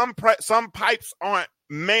 But some pipes aren't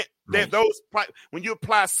meant that those pipes, when you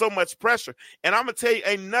apply so much pressure. And I'm going to tell you,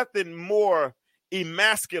 ain't nothing more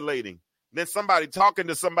emasculating than somebody talking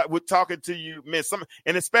to you, man.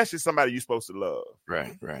 And especially somebody you're supposed to love.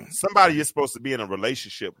 Right. Somebody you're supposed to be in a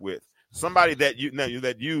relationship with. Somebody that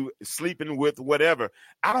you sleeping with, whatever.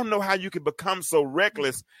 I don't know how you can become so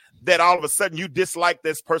reckless that all of a sudden you dislike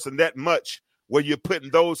this person that much, where you're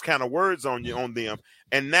putting those kind of words on them,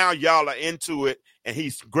 and now y'all are into it, and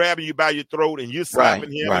he's grabbing you by your throat, and you're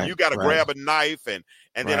slapping him, and you got to grab a knife, and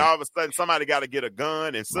then all of a sudden somebody got to get a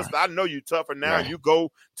gun. And sister, I know you tougher now. You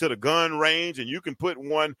go to the gun range, and you can put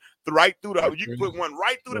one right through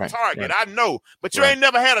the target. I know, but you ain't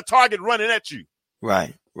never had a target running at you.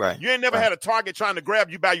 Right. You ain't never had a target trying to grab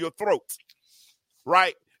you by your throat,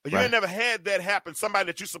 right? You ain't never had that happen, somebody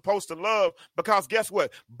that you're supposed to love, because guess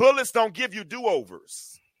what? Bullets don't give you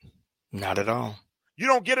do-overs. Not at all. You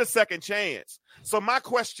don't get a second chance. So my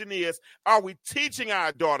question is, are we teaching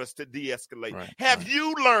our daughters to de-escalate? Have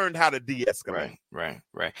you learned how to de-escalate? Right.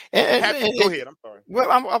 Go ahead. I'm sorry. Well,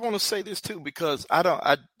 I want to say this too, because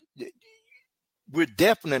we're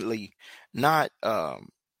definitely not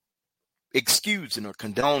excusing or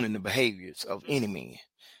condoning the behaviors of any man.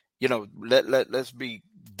 You know, let's be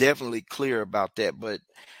definitely clear about that. But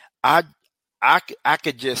I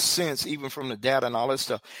could just sense, even from the data and all that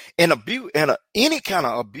stuff, and abuse, and any kind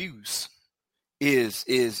of abuse is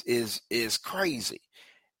crazy.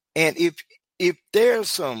 And if there's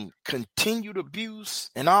some continued abuse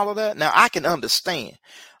and all of that, now I can understand.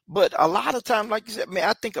 But a lot of times, like you said, man,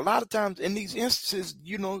 I think a lot of times in these instances,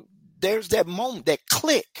 you know, there's that moment, that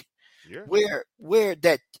click, where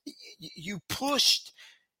that you pushed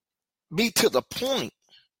me to the point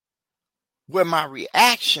where my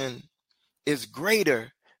reaction is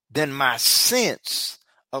greater than my sense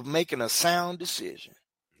of making a sound decision.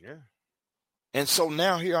 Yeah. And so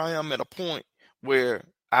now here I am at a point where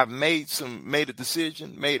I've made a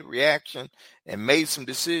decision, made a reaction, and made some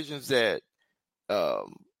decisions that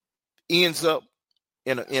ends up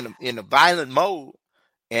in a violent mode.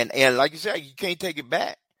 And like you said, you can't take it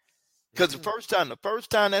back. Because the first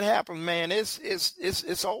time that happened, man, it's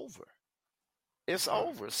over. It's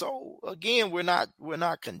over. So again, we're not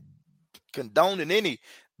condoning any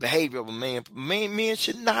behavior of a man. Men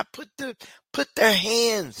should not put their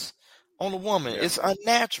hands on a woman. It's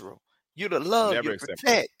unnatural. You're to love, you're to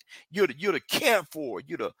protect, you're to care for,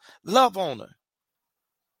 you're to love on her.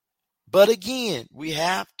 But again, we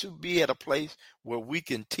have to be at a place where we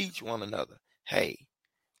can teach one another, hey,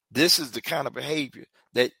 this is the kind of behavior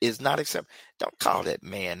that is not acceptable. Don't call that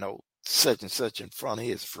man no such and such in front of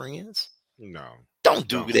his friends. No. Don't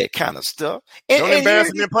do that kind of stuff. Don't embarrass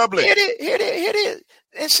him in public. Hit it.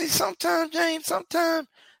 And see, sometimes, James,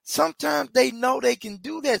 sometimes they know they can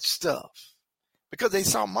do that stuff because they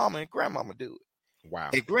saw mama and grandmama do it. Wow.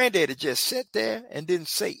 And granddaddy just sat there and didn't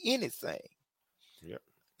say anything. Yep.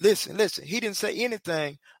 Listen, he didn't say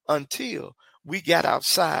anything until we got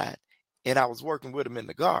outside and I was working with him in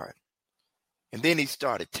the garden. And then he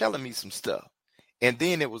started telling me some stuff. And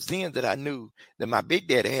then it was then that I knew that my big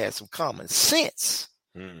daddy had some common sense.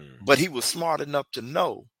 But he was smart enough to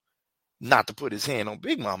know not to put his hand on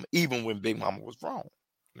Big Mama, even when Big Mama was wrong.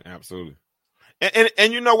 Absolutely.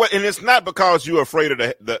 And you know what? And it's not because you're afraid of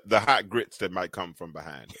the hot grits that might come from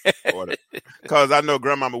behind it. Because I know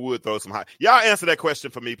Grandmama would throw some hot. Y'all answer that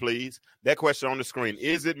question for me, please. That question on the screen.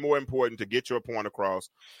 Is it more important to get your point across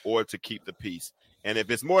or to keep the peace? And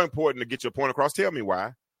if it's more important to get your point across, tell me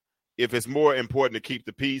why. If it's more important to keep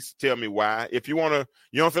the peace, tell me why. If you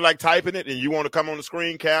don't feel like typing it and you want to come on the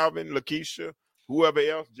screen, Calvin, Lakeisha, whoever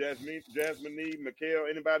else, Jasmine, Mikhail,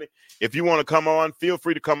 anybody. If you want to come on, feel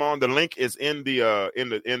free to come on. The link is in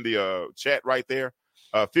the chat right there.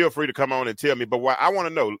 Feel free to come on and tell me. But why I want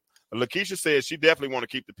to know, Lakeisha says she definitely want to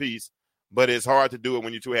keep the peace, but it's hard to do it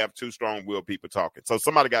when you have two strong-willed people talking. So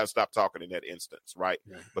somebody got to stop talking in that instance, right?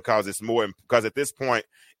 Yeah. Because at this point,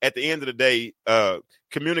 at the end of the day,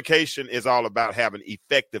 communication is all about having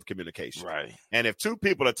effective communication. Right. And if two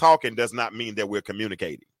people are talking, does not mean that we're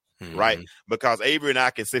communicating. Mm-hmm. Right. Because Avery and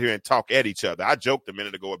I can sit here and talk at each other. I joked a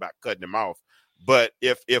minute ago about cutting them off. But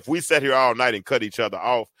if we sat here all night and cut each other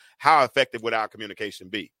off, how effective would our communication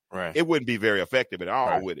be? Right. It wouldn't be very effective at all,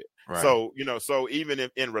 right. would it? Right. So, so even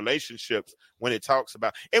in relationships, when it talks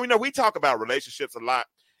about, and we talk about relationships a lot.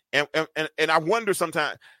 And I wonder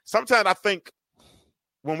sometimes I think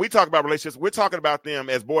when we talk about relationships, we're talking about them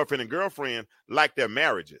as boyfriend and girlfriend, like their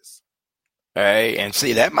marriages. Hey, and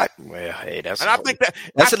see that might that's and I think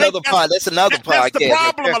that's another part. That's another part. That's the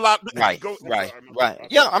problem a lot. Right.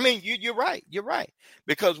 Yeah, I mean you're right. You're right.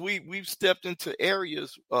 Because we've stepped into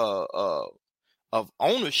areas of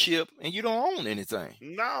ownership and you don't own anything.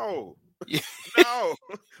 No. No.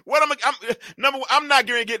 What I'm number one, I'm not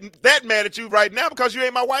getting that mad at you right now because you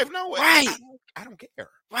ain't my wife. No way. Right. I don't care.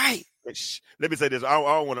 Right. Let me say this. I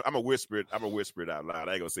don't want to. I'm a whisper it out loud.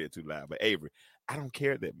 I ain't gonna say it too loud. But Avery, I don't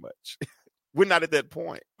care that much. We're not at that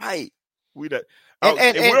point. Right. We that. And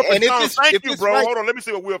Wilfred if Jones, it's, thank if you, it's bro. right, Hold on. Let me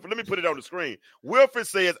see what Wilfred. Let me put it on the screen. Wilfred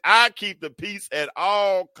says, "I keep the peace at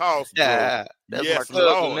all costs, bro." yeah, that's my Yes, cousin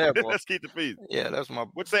Lord. there, boy. Let's keep the peace. Yeah, that's my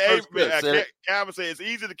Which say, first Avery, Calvin says it's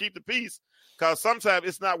easy to keep the peace because sometimes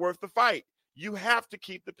it's not worth the fight. You have to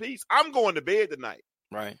keep the peace. I'm going to bed tonight.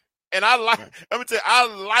 Right. And I like, let me tell you, I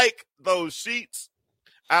like those sheets.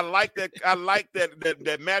 I like that. I like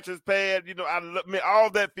that mattress pad. You know, all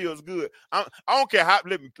that feels good. I don't care how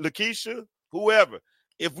Lakeisha, whoever.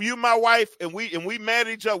 If you my wife and we mad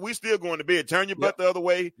at each other, we still going to bed. Turn your butt the other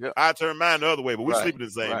way. Yep. I turn mine the other way, but we Right. sleep in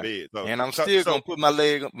the same bed. So, and I'm still gonna put my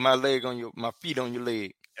feet on your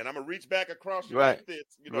leg. And I'm gonna reach back across you Right. like this,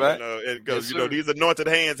 you know, Right. because Yes, you know sir. these anointed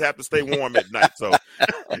hands have to stay warm at night. So,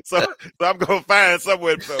 so I'm gonna find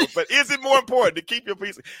somewhere. But is it more important to keep your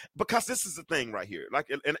peace? Because this is the thing right here. Like,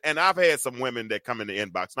 and I've had some women that come in the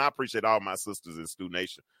inbox, and I appreciate all my sisters in Stu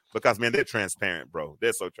Nation because man, they're transparent, bro.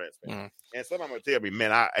 They're so transparent. And some of them will tell me,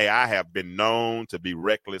 man, I have been known to be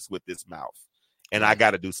reckless with this mouth, and I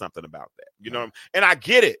got to do something about that. You know, and I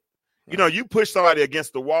get it. You know, you push somebody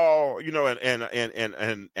against the wall, you know,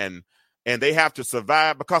 and they have to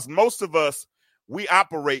survive because most of us, we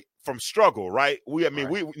operate from struggle, right? We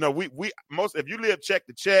most, if you live check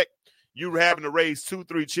to check, you're having to raise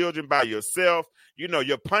 2-3 children by yourself. You know,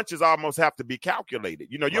 your punches almost have to be calculated.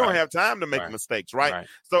 You know, you don't have time to make mistakes, right?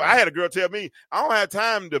 So I had a girl tell me, I don't have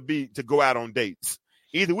time to go out on dates.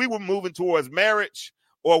 Either we were moving towards marriage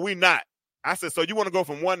or we not. I said, so you want to go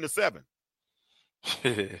from 1 to 7?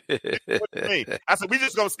 What do you mean? I said, we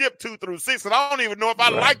just gonna skip 2 through 6, and I don't even know if I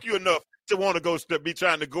like you enough to want to be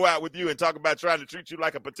trying to go out with you and talk about trying to treat you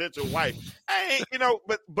like a potential wife. I ain't, you know,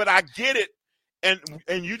 but I get it,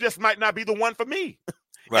 and you just might not be the one for me.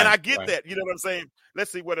 And I get that. You know what I'm saying?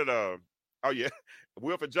 Let's see what it oh yeah.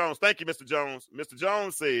 Wilfred Jones. Thank you, Mr. Jones. Mr.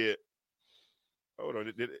 Jones said, hold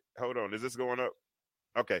on, is this going up?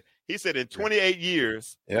 Okay. He said in 28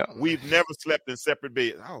 years, we've never slept in separate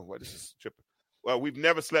beds. Oh, what is this tripping? Well, we've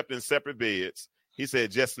never slept in separate beds. He said,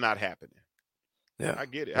 just not happening. Yeah, I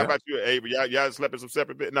get it. How about you, Avery? Y'all slept in some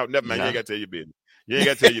separate beds? No, never mind. You ain't got to tell your business. You ain't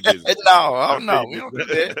got to tell your business. No, we don't do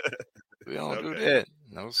that. We don't do that.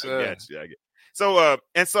 No, sir. I get you.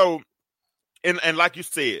 So, and like you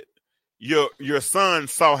said, your son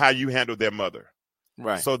saw how you handled their mother.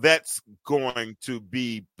 Right. So that's going to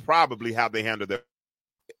be probably how they handle their.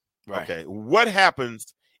 Right. Okay. What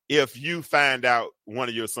happens if you find out one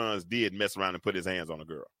of your sons did mess around and put his hands on a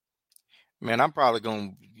girl? Man, I'm probably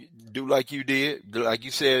gonna do like you did. Like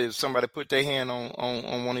you said, if somebody put their hand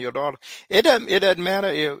on one of your daughters, it doesn't matter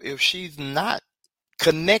if she's not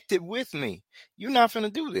connected with me. You're not gonna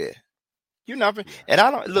do that. You're not gonna, and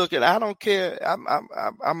I don't care.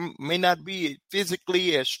 I may not be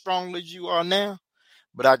physically as strong as you are now,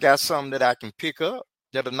 but I got something that I can pick up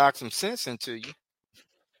that'll knock some sense into you.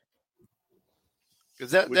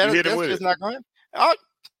 Because that's just not going to.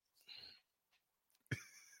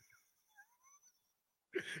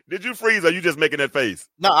 Did you freeze or are you just making that face?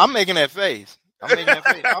 No, I'm making that face. Oh,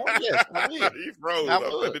 yes, I will. He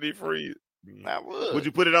froze. Did he freeze? I would. Would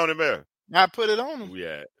you put it on him there? I put it on him.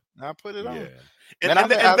 Yeah. I put it on him. And I've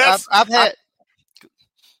had.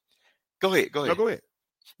 Go ahead. No, go ahead.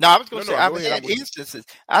 No, I was going to say I've had instances.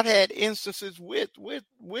 I've had instances with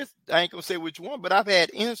I ain't going to say which one, but I've had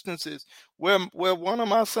instances where one of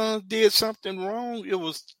my sons did something wrong. It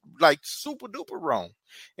was like super duper wrong,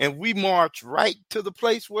 and we marched right to the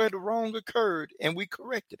place where the wrong occurred, and we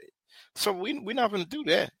corrected it. So we're not going to do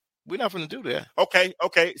that. We're not going to do that. Okay.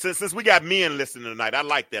 Since we got men listening tonight, I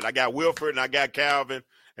like that. I got Wilfred and I got Calvin.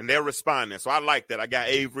 And they're responding. So I like that. I got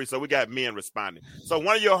Avery. So we got men responding. So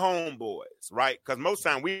one of your homeboys, right? Because most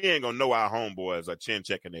time we ain't going to know our homeboys are chin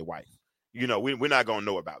checking their wife. You know, we're not going to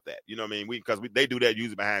know about that. You know what I mean? Because they do that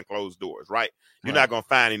usually behind closed doors, right? You're not going to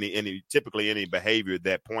find typically any behavior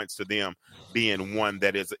that points to them being one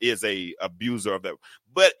that is a abuser of that.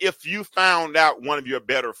 But if you found out one of your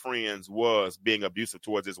better friends was being abusive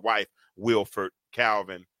towards his wife, Wilford,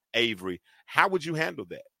 Calvin, Avery, how would you handle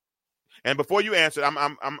that? And before you answer,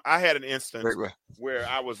 I had an instance where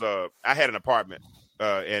I had an apartment,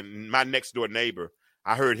 and my next door neighbor,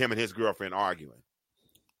 I heard him and his girlfriend arguing,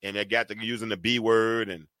 and they got to using the B word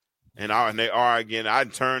and they arguing. I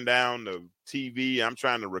turned down the TV. I'm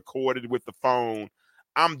trying to record it with the phone.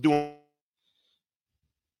 I'm doing.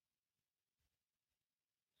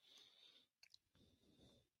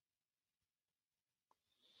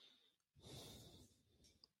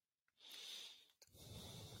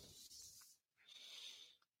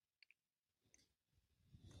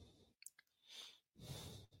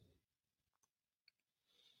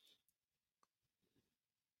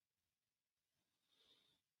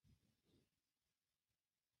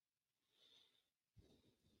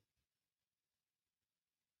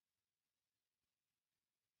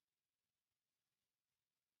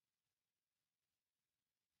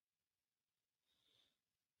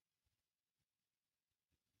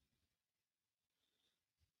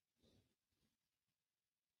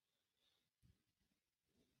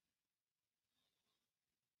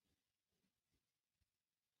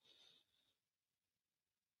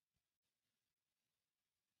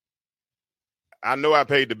 I know I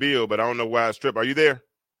paid the bill, but I don't know why it's tripping. Are you there?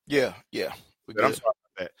 Yeah. I'm sorry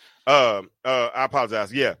about that. I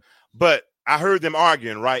apologize. Yeah, but I heard them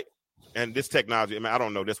arguing, right? And this technology, I mean, I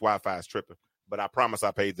don't know, this Wi-Fi is tripping, but I promise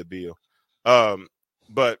I paid the bill.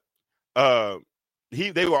 But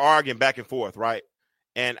they were arguing back and forth, right?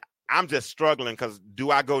 And I'm just struggling because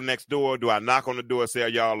do I go next door? Do I knock on the door and say, are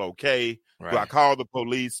y'all okay? Right. Do I call the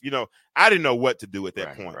police? You know, I didn't know what to do at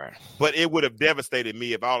that point. Right. But it would have devastated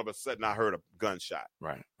me if all of a sudden I heard a gunshot.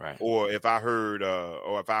 Right. Or if I heard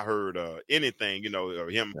anything, you know, or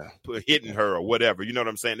him hitting her or whatever. You know what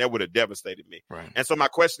I'm saying? That would have devastated me. Right. And so my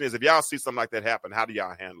question is, if y'all see something like that happen, how do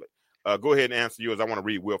y'all handle it? Go ahead and answer yours. I want to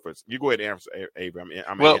read Wilford's. You go ahead and answer, Avery.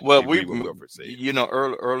 We Wilford said. You know,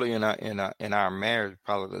 early in our marriage,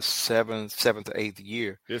 probably the seventh to eighth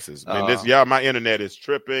year. Y'all. My internet is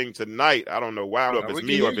tripping tonight. I don't know why. I don't know if it's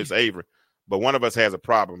me or if it's Avery, but one of us has a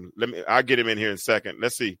problem. I'll get him in here in a second.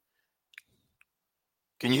 Let's see.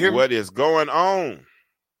 Can you hear me? What is going on?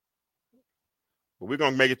 Well, we're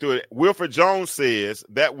gonna make it through it. Wilford Jones says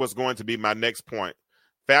that was going to be my next point.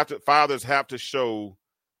 Fathers have to show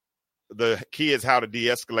the kids how to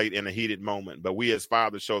de-escalate in a heated moment, but we as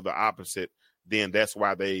fathers show the opposite. Then that's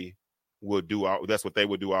why they would do. That's what they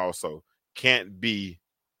would do also. Can't be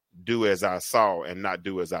do as I saw and not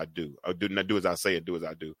do as I do, or not do as I say and do as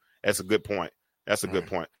I do. That's a good point. Good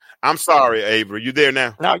point. I'm sorry, Avery. You there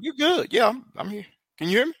now? No, you're good. Yeah, I'm here. Can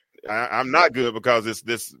you hear me? I'm not good because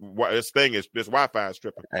this Wi-Fi is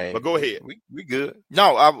tripping. Hey, but go ahead. We good.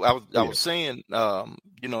 No, I was saying,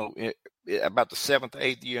 you know, about the 7th or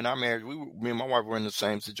 8th year in our marriage, me and my wife were in the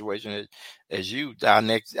same situation as you.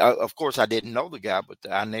 Of course, I didn't know the guy, but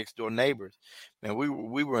our next door neighbors, man,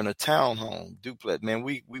 we were in a townhome duplex. Man,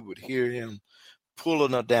 we would hear him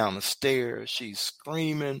pulling her down the stairs. She's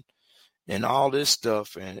screaming and all this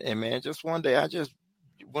stuff. And man, just one day I just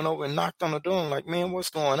went over and knocked on the door and like, man,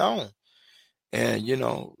 what's going on? And, you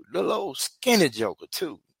know, little old skinny joker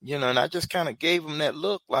too, you know, and I just kind of gave him that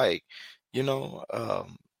look like, you know,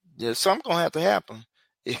 something going to have to happen.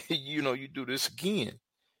 You know, you do this again.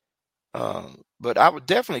 But I would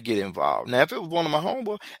definitely get involved. Now, if it was one of my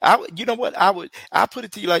homeboys, I put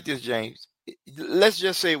it to you like this, James. Let's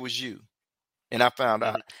just say it was you. And I found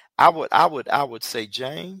out. I would say,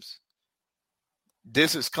 James,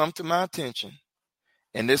 this has come to my attention.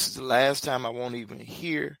 And this is the last time I won't even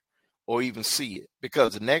hear or even see it.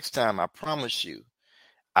 Because the next time, I promise you,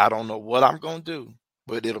 I don't know what I'm going to do,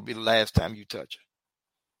 but it'll be the last time you touch it.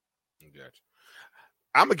 Gotcha.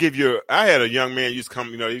 I'm going to give you, I had a young man used to come,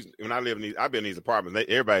 you know, when I've been in these apartments,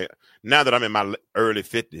 everybody, now that I'm in my early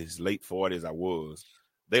 50s, late 40s, I was,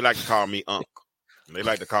 they like to call me Unc. They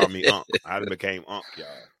like to call me Unc. I became Unc, y'all.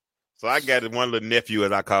 So I got one little nephew,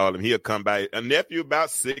 as I call him. He'll come by. A nephew about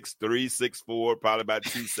 6'3", 6'4", probably about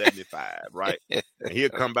 275, right? And he'll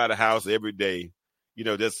come by the house every day, you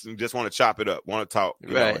know, just want to chop it up, want to talk.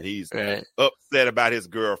 You know, and he's upset about his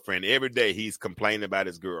girlfriend. Every day he's complaining about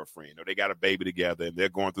his girlfriend. You know, they got a baby together and they're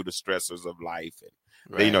going through the stressors of life.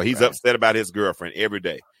 And he's upset about his girlfriend every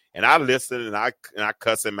day. And I listen and I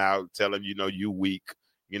cuss him out, tell him, you know, you weak.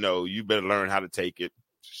 You know, you better learn how to take it.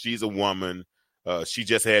 She's a woman. She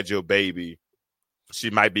just had your baby. She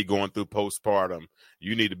might be going through postpartum.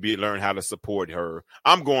 You need to learn how to support her.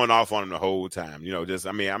 I'm going off on him the whole time. You know,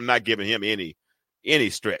 I'm not giving him any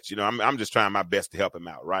stretch. You know, I'm just trying my best to help him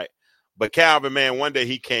out, right? But Calvin, man, one day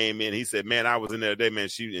he came in. He said, "Man, I was in there today, man.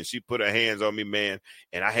 She put her hands on me, man,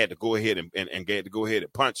 and I had to go ahead and get to go ahead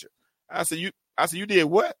and punch her." I said, "You did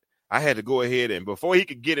what?" I had to go ahead and before he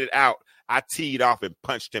could get it out, I teed off and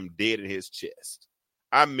punched him dead in his chest.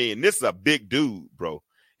 I mean, this is a big dude, bro.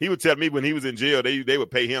 He would tell me when he was in jail, they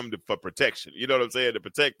would pay him for protection. You know what I'm saying? To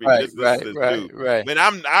protect me. This dude.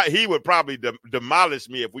 Man, he would probably demolish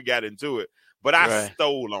me if we got into it. But I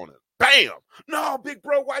stole on him. Bam! No, big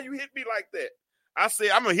bro, why you hit me like that? I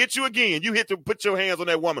said, I'm going to hit you again. You put your hands on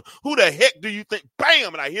that woman. Who the heck do you think?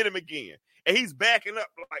 Bam! And I hit him again. And he's backing up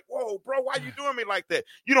like, whoa, bro, why you doing me like that?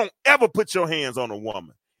 You don't ever put your hands on a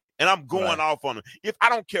woman. And I'm going off on her. If I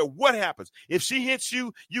don't care what happens, if she hits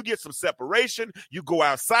you, you get some separation. You go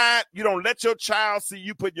outside. You don't let your child see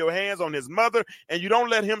you putting your hands on his mother, and you don't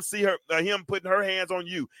let him see him putting her hands on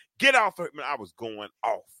you. Get off her. I was going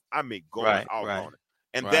off. I mean, going off on it.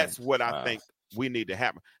 And that's what I think we need to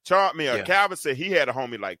happen. Calvin said he had a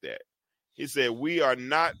homie like that. He said, we are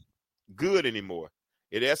not good anymore.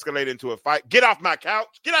 It escalated into a fight. Get off my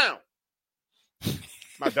couch. Get down.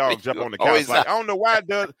 My dog jump on the couch. Like, I don't know why it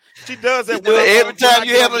does. She does that every time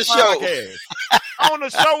you have a show. On the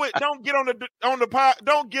show, don't get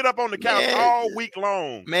don't get up on the couch all week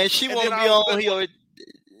long. Man, she want to be on here.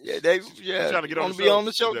 They trying to get on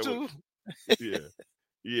the show too. Yeah.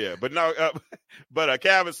 Yeah. But no, but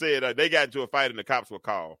Calvin said they got into a fight and the cops were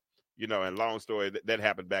called. And long story, that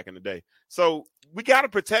happened back in the day. So we got to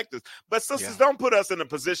protect us. But sisters, don't put us in a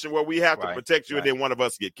position where we have to protect you and then one of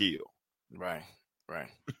us get killed. Right.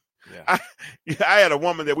 Yeah. I had a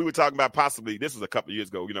woman that we were talking about possibly, this was a couple of years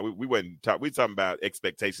ago, we were talking about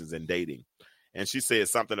expectations in dating. And she said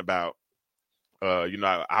something about,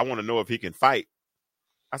 I want to know if he can fight.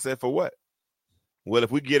 I said, for what? Well, if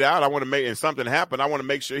we get out, and something happen, I want to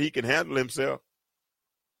make sure he can handle himself.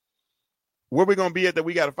 Where we going to be at that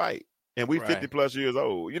we got to fight? And we 50 plus years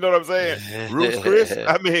old. You know what I'm saying? Bruce Chris,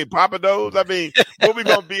 Papa Do's. Where we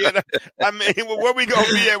going to be at? Where we going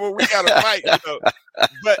to be at where we got to fight?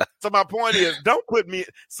 But so my point is,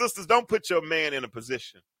 sisters, don't put your man in a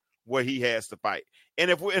position where he has to fight.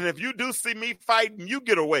 And if you do see me fighting, you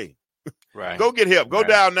get away. Right. Go get help. Go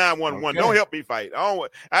dial 911. Okay. Don't help me fight.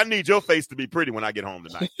 I need your face to be pretty when I get home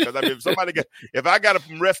tonight. Because if I got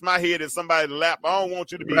to rest my head in somebody's lap, I don't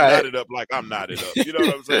want you to be knotted up like I'm knotted up. You know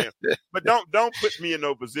what I'm saying? But don't put me in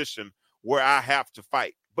no position where I have to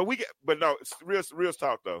fight. But no, real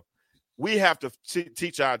talk though. We have to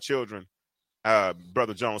teach our children.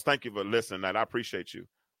 Brother Jones, thank you for listening. And I appreciate you.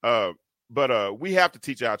 But we have to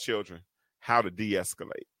teach our children how to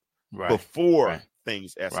de-escalate before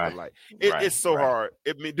things escalate. It's so hard.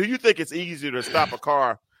 Do you think it's easier to stop a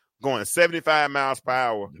car going 75 miles per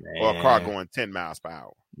hour or a car going 10 miles per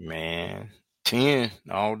hour? Man, 10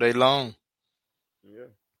 all day long. Yeah.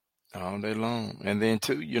 All day long. And then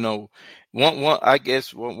too, I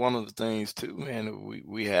guess one of the things too, man,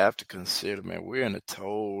 we have to consider, man, we're in a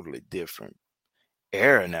totally different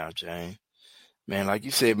era now, James. Man, like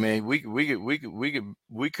you said, man, we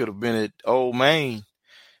could have been at Old Main,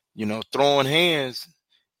 throwing hands,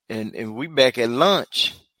 and we back at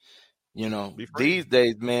lunch. These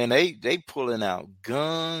days, man, they pulling out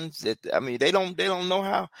guns they don't know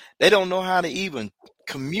how to even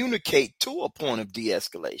communicate to a point of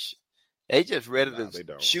de-escalation. They just ready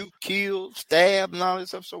to shoot, kill, stab, and all this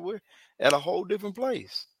stuff. So we're at a whole different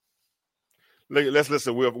place. Let's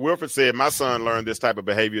listen. Wilfred said, my son learned this type of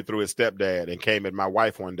behavior through his stepdad and came at my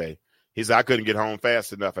wife one day. He said, I couldn't get home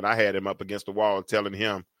fast enough, and I had him up against the wall telling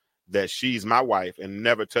him that she's my wife and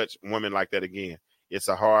never touch women like that again. It's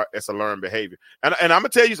a learned behavior. And I'm going to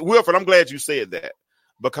tell you, Wilfred, I'm glad you said that,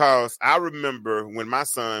 because I remember when my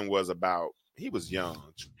son was he was young,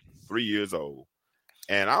 3 years old.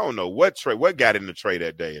 And I don't know what got in the tray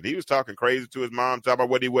that day. And he was talking crazy to his mom, talking about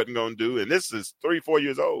what he wasn't going to do. And this is 3-4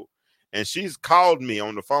 years old. And she's called me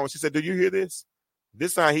on the phone. She said, do you hear this?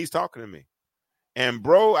 This is how he's talking to me. And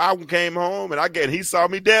bro, I came home and he saw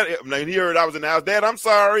me, Dad. And he heard I was in the house. Dad, I'm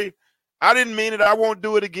sorry. I didn't mean it. I won't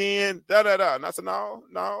do it again. And I said, no,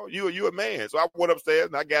 you a man. So I went upstairs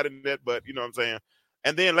and I got in that, but you know what I'm saying?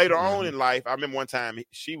 And then later on in life, I remember one time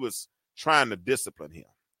she was trying to discipline him.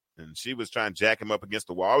 And she was trying to jack him up against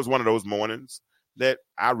the wall. It was one of those mornings that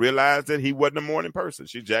I realized that he wasn't a morning person.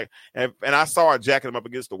 She jacked, and I saw her jacking him up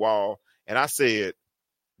against the wall. And I said,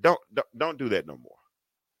 don't do that no more.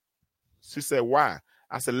 She said, why?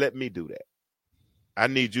 I said, let me do that. I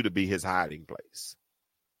need you to be his hiding place.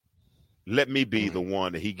 Let me be the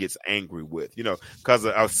one that he gets angry with, because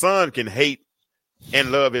a son can hate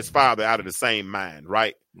and love his father out of the same mind,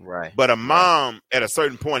 right? Right. But a mom, at a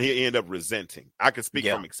certain point, he'll end up resenting. I can speak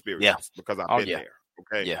from experience because I've been there.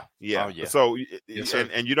 Okay. Yeah. Oh, yeah. So,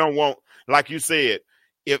 and you don't want, like you said,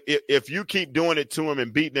 if you keep doing it to him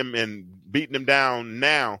and beating him down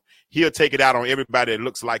now, he'll take it out on everybody that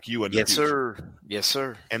looks like you in the future. Yes,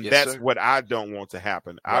 sir. And that's what I don't want to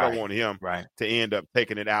happen. I don't want him to end up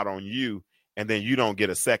taking it out on you, and then you don't get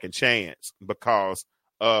a second chance because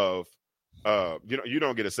of you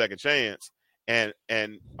don't get a second chance, and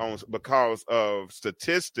because of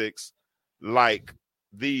statistics like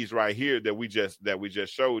these right here that we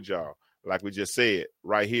just showed y'all, like we just said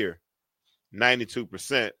right here,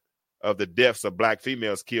 92% of the deaths of black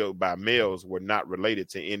females killed by males were not related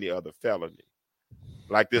to any other felony.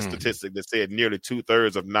 Like this statistic that said nearly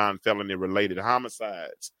 2/3 of non-felony related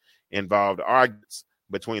homicides involved arguments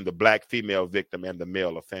between the black female victim and the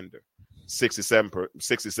male offender.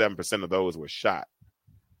 67% of those were shot.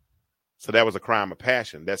 So that was a crime of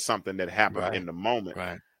passion. That's something that happened in the moment.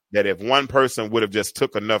 Right. That if one person would have just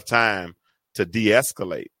took enough time to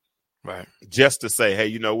de-escalate, just to say, hey,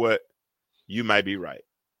 you know what? You might be right.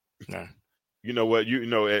 Yeah. You know what?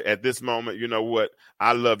 At this moment, you know what?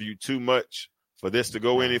 I love you too much for this to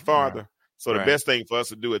go any farther. So the best thing for us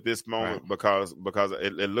to do at this moment, because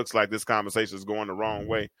it looks like this conversation is going the wrong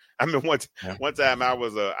way. I mean, one time I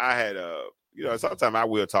sometimes I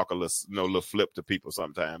will talk a little flip to people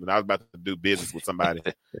sometimes. And I was about to do business with somebody,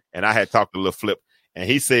 and I had talked a little flip, and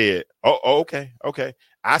he said, "Oh, okay,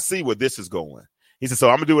 I see where this is going." He said, "So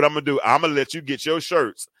I'm gonna do what I'm gonna do. I'm gonna let you get your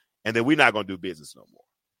shirts, and then we're not gonna do business no more."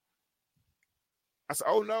 I said,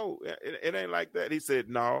 "Oh no, it ain't like that." He said,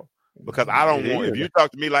 "No, because I don't want. If you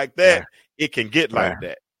talk to me like that, it can get like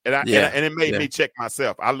that." And it made me check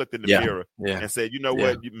myself. I looked in the mirror and said, "You know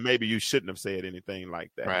what? Maybe you shouldn't have said anything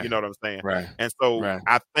like that." Right. You know what I'm saying? Right. And so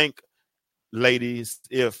I think, ladies,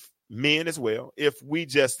 if men as well, if we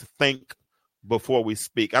just think before we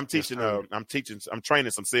speak. I'm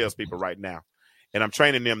training some salespeople right now, and I'm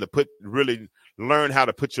training them to really learn how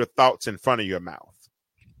to put your thoughts in front of your mouth.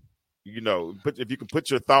 If you can put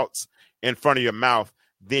your thoughts in front of your mouth,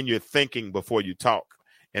 then you're thinking before you talk.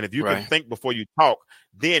 And if you can think before you talk,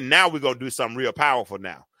 then now we're going to do something real powerful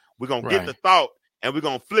now. We're going to get the thought and we're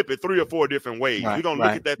going to flip it 3 or 4 different ways. We're going to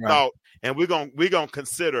look at that thought and we're going to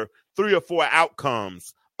consider 3 or 4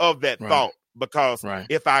 outcomes of that thought. Because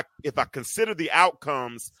if I consider the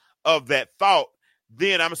outcomes of that thought,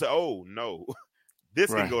 then I'm going to say, oh, no,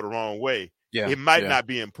 this can go the wrong way. Yeah, it might not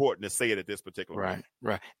be important to say it at this particular moment.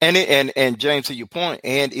 Right. And James, to your point,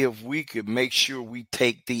 and if we could make sure we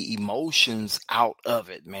take the emotions out of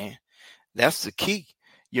it, man, that's the key.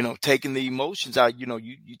 Taking the emotions out.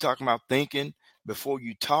 You talking about thinking before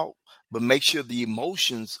you talk, but make sure the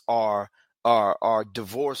emotions are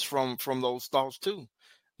divorced from those thoughts too,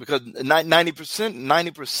 because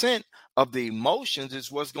 90% of the emotions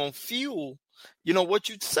is what's going to fuel, what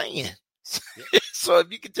you're saying. So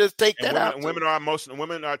if you could just take that out. Women are emotional.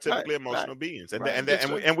 Women are typically emotional beings,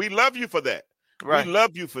 and we love you for that. Right. We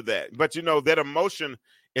love you for that. But that emotion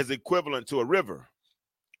is equivalent to a river,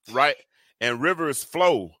 right? And rivers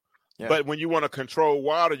flow. Yeah. But when you want to control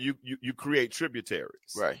water, you create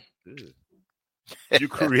tributaries. Right. You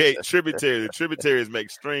create tributaries. Tributaries make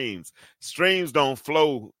streams. Streams don't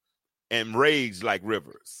flow and rage like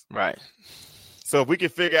rivers. Right. So if we can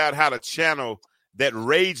figure out how to channel that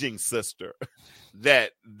raging sister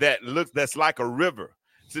that's like a river.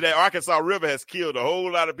 See, that Arkansas River has killed a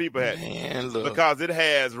whole lot of people because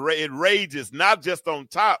it rages not just on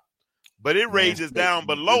top, but it rages down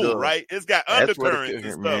below, right? It's got undercurrents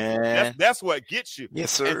and stuff. That's what gets you.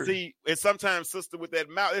 Yes, sir. And see, and sometimes, sister, with that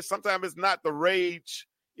mouth, sometimes it's not the rage,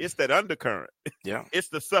 it's that undercurrent. Yeah. It's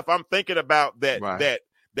the stuff I'm thinking about that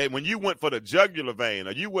when you went for the jugular vein,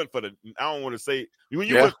 or you went for the, I don't want to say, when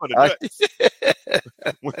you went for the nuts,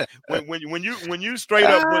 when you straight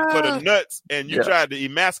up went for the nuts and you tried to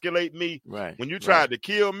emasculate me, when you tried to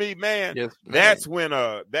kill me, man, that's when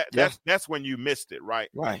that's when you missed it, right?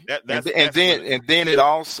 Right. And then it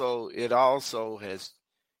also has,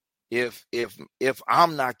 if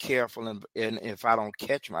I'm not careful and if I don't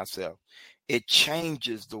catch myself, it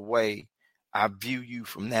changes the way I view you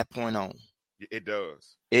from that point on. It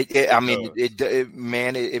does. It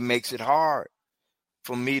makes it hard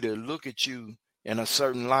for me to look at you in a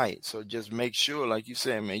certain light. So just make sure, like you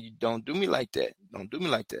said, man, you don't do me like that. Don't do me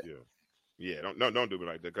like that. Yeah. Don't do me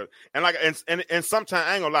like that. And sometimes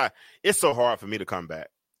I ain't gonna lie, it's so hard for me to come back.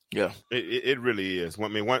 Yeah, it really is. I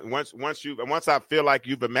mean, once I feel like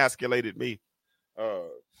you've emasculated me,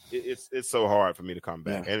 it's so hard for me to come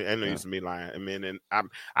back. And it's me lying. I mean, and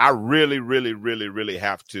I really, really, really, really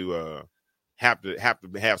have to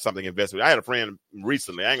have something invested. I had a friend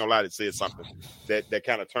recently, I ain't gonna lie, that said something that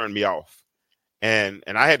kind of turned me off, and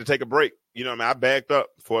I had to take a break. I backed up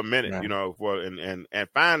for a minute, and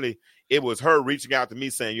finally it was her reaching out to me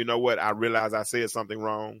saying, you know what, I realized I said something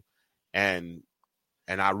wrong, and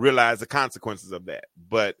I realized the consequences of that.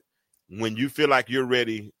 But when you feel like you're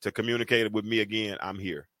ready to communicate with me again, I'm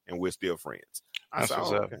here, and we're still friends. I said,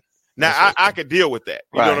 okay. Now I could deal with that.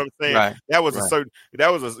 You know what I'm saying? Right. That was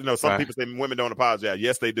some people say women don't apologize.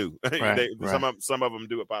 Yes, they do. Some of them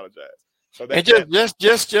do apologize. So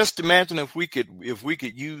just imagine if we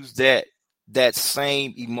could use that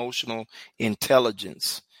same emotional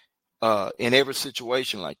intelligence in every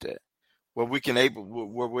situation like that, where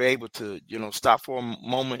we're able to stop for a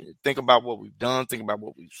moment, think about what we've done, think about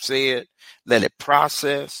what we've said, let it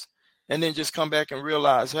process. And then just come back and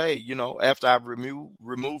realize, hey, after I've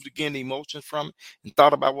removed again the emotions from it and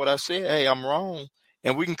thought about what I said, hey, I'm wrong.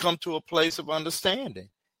 And we can come to a place of understanding,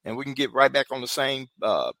 and we can get right back on the same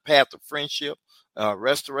path of friendship,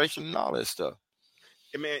 restoration, and all that stuff.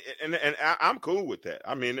 I mean, and I'm cool with that.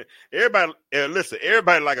 I mean, everybody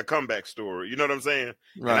like a comeback story. You know what I'm saying?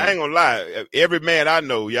 Right. And I ain't gonna lie. Every man I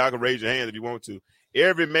know, y'all can raise your hand if you want to.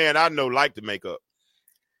 Every man I know like to make up.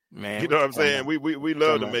 Man, you know what I'm saying? We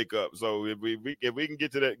love to make up. So if we can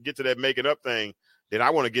get to that making up thing, then I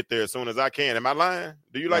want to get there as soon as I can. Am I lying?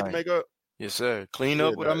 Do you like to make up? Yes, sir. Clean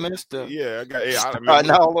up what I messed up. Yeah, I got. Hey, Starting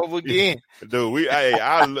all over again. Dude,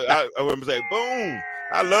 I want to say, boom.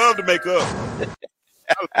 I love to make up. I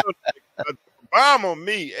love to make up. Bomb on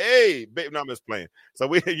me. Hey, baby, no, I'm just playing.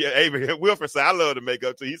 So Avery Wilford said, I love to make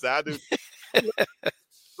up too. He said, I do.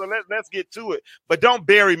 So let's get to it. But don't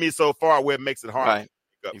bury me so far where it makes it hard. Right.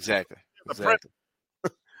 Exactly.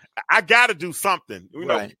 I got to do something. You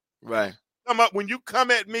know, right. Come up when you come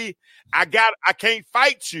at me. I can't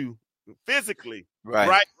fight you physically.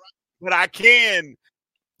 Right. But I can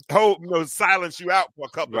silence you out for a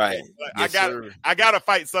couple of days. Like, yes, I gotta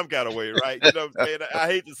fight some kind of way, right? You know what I'm saying? I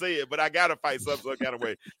hate to say it, but I gotta fight some kind of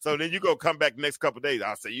way. So then you go come back the next couple of days.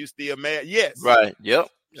 I'll say, you still mad? Yes. Right. Yep.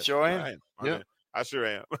 Yes, sure am. Yep. I sure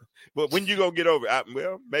am. But when you gonna get over it?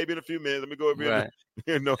 Well, maybe in a few minutes. Let me go over here.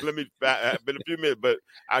 Been a few minutes, but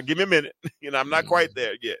I'll give me a minute. I'm not quite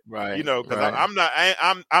there yet. Right. Because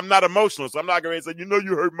I'm not emotional, so I'm not gonna say, you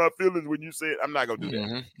hurt my feelings when you said. I'm not gonna do that.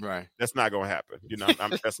 Mm-hmm. Right. That's not gonna happen.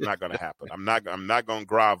 That's not gonna happen. I'm not gonna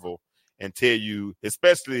grovel and tell you,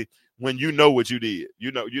 especially when you know what you did.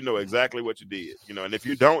 You know exactly what you did. And if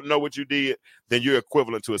you don't know what you did, then you're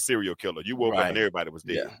equivalent to a serial killer. You woke up and everybody was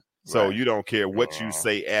dead. Yeah. So you don't care what you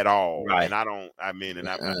say at all, and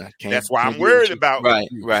that's why I'm worried about. Right.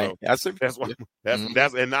 So that's why.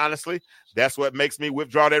 And honestly, that's what makes me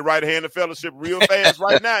withdraw that right hand of fellowship real fast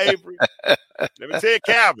right now, Avery. Let me tell you,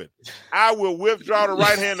 Calvin, I will withdraw the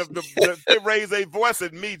right hand of they raise a voice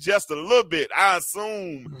at me just a little bit. I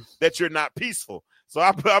assume that you're not peaceful. So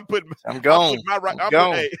I'm gone.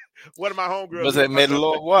 Hey, one of my homegirls was that? May the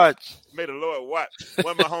Lord watch. May the Lord watch.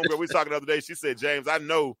 One of my homegirls, we was talking the other day. She said, James, I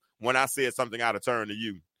know when I said something out of turn to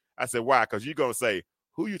you. I said, why? Because you're going to say,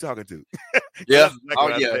 who you talking to? Yeah.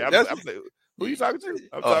 I'm saying, who you talking to?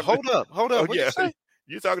 Hold up. Oh, yeah.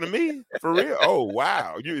 You talking to me? For real? Oh,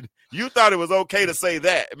 wow. You thought it was okay to say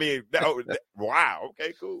that. I mean, wow.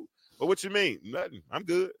 Okay, cool. But what you mean? Nothing. I'm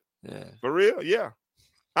good. Yeah. For real? Yeah.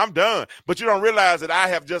 I'm done. But you don't realize that I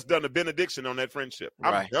have just done a benediction on that friendship.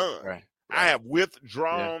 I'm done. Right. I have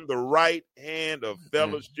withdrawn the right hand of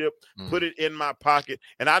fellowship, put it in my pocket.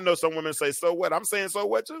 And I know some women say, so what? I'm saying, so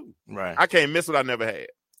what too? Right. I can't miss what I never had.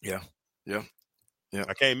 Yeah.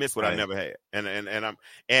 I can't miss what I never had.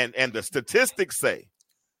 And the statistics say,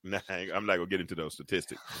 I'm not gonna get into those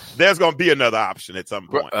statistics. There's gonna be another option at some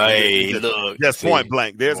point. Hey, look, just point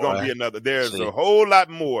blank. There's gonna be another. There's a whole lot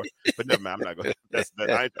more. But never mind. I'm not gonna. I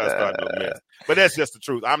ain't start no mess. But that's just the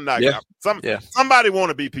truth. I'm not. Somebody want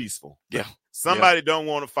to be peaceful. Yeah. Somebody don't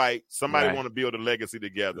want to fight. Somebody want to build a legacy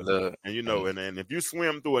together. And and if you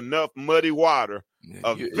swim through enough muddy water,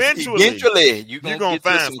 eventually you're gonna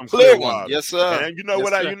find some clear water. Yes, sir. And you know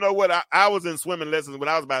what? I was in swimming lessons when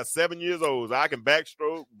I was about 7 years old. I can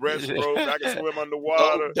backstroke, breaststroke. I can swim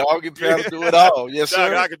underwater. Dog and paddle, do it all. Yes,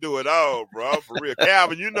 sir. I can do it all, bro. For real,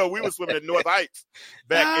 Calvin. We were swimming at North Heights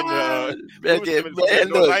back in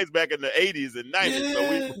North Heights back in the 80s and 90s.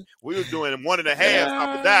 So we were doing 1.5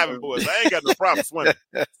 off the diving boards. I ain't got no problem swimming.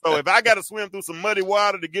 So if I got to swim through some muddy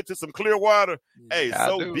water to get to some clear water, hey,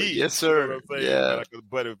 so be it. Yes, sir. You know what I'm saying?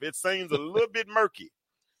 But if it seems a little bit murky,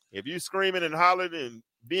 if you screaming and hollering and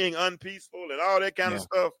being unpeaceful and all that kind of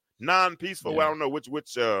stuff, non-peaceful, well, I don't know which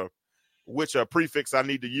prefix I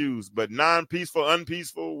need to use, but non-peaceful,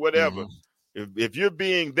 unpeaceful, whatever. If you're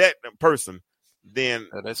being that person, then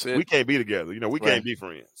we can't be together. We can't be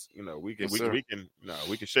friends. We can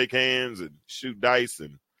shake hands and shoot dice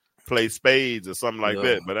and play spades or something like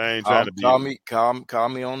that. But I ain't trying to be. Call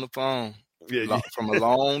me on the phone. Yeah, from a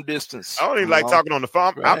long distance. I don't even like talking on the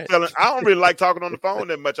phone. I don't really like talking on the phone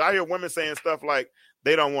that much. I hear women saying stuff like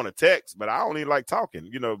they don't want to text, but I don't even like talking,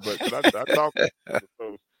 but I talk.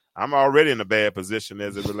 So I'm already in a bad position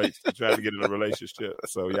as it relates to trying to get in a relationship.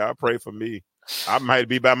 So y'all pray for me. I might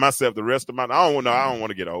be by myself the rest of my. I don't want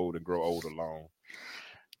to get old and grow old alone.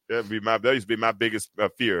 That used to be my biggest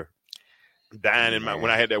fear. Dying when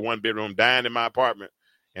I had that 1-bedroom, dying in my apartment.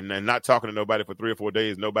 And then not talking to nobody for 3 or 4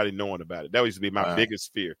 days, nobody knowing about it. That used to be my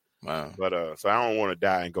biggest fear. Wow. But so I don't want to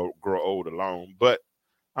die and grow old alone. But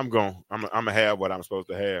I'm gonna have what I'm supposed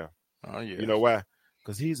to have. Oh yeah. You know why?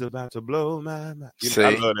 Because he's about to blow my mind.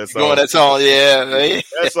 I love that song. That song, yeah.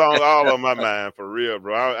 That song all on my mind for real,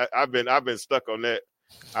 bro. I've been stuck on that.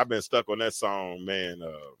 I've been stuck on that song, man.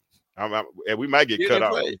 And we might get cut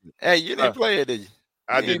off. Hey, you didn't play it, did you?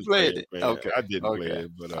 I didn't play it, man. Okay. I didn't play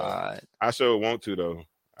it, but I sure want to though.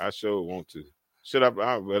 I sure want to. Should I?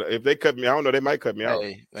 But if they cut me, I don't know. They might cut me out.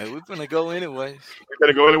 Hey, we're gonna go anyway. We're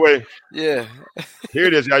gonna go anyway. Yeah. Here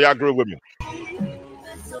it is, y'all. Y'all grew with me. My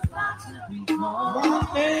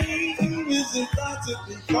name is about to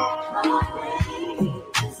be called.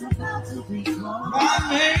 My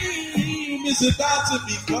name is about to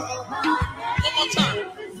be called. One more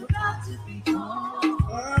time.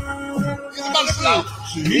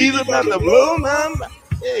 He's about to blow my mind.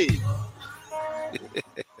 Hey.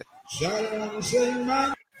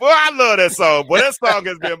 Boy, I love that song. Boy, that song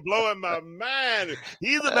has been blowing my mind.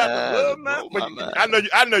 He's about to blow my mind.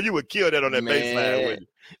 I know you would kill that on that bass line, wouldn't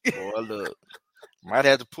you? Boy, look. Might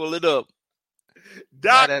have to pull it up.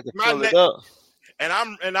 Doc, Might have to pull it up.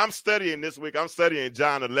 And I'm studying this week. I'm studying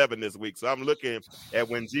John 11 this week. So I'm looking at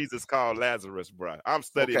when Jesus called Lazarus, bro. I'm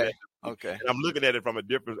studying that. Okay. And I'm looking at it from a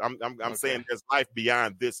different. I'm saying there's life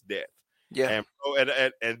beyond this death. Yeah.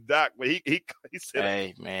 And Doc, when he said,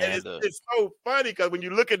 "Hey man, it's so funny because when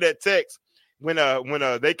you look at that text, when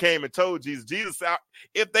they came and told Jesus,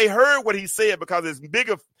 if they heard what he said, because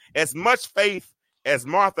as much faith as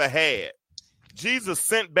Martha had, Jesus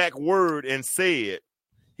sent back word and said,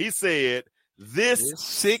 he said, this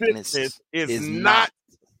sickness is not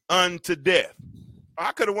unto death.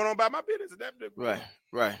 I could have went on by my business.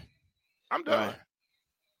 Right. I'm done.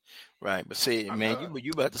 Right. But see, man,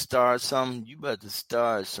 you about to start something. But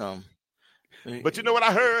you know what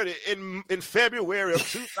I heard in February of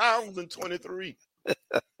 2023?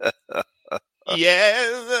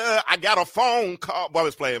 Yes, I got a phone call. Well, I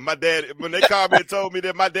was playing. My dad, when they called me and told me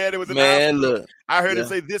that my daddy was in the hospital, look, I heard it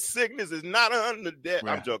say, this sickness is not unto death.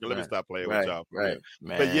 Right, I'm joking. Let me stop playing with y'all. Right,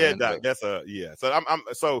 man. But yeah, Doc, that's but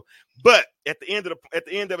at the end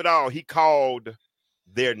of it all, he called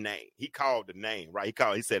their name. He called the name, right?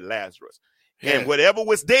 He said Lazarus. Yeah. And whatever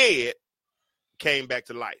was dead came back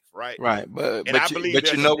to life, right? Right. But I believe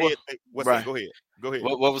you know what? Right. Go ahead.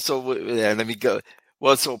 What was so? Yeah, let me go.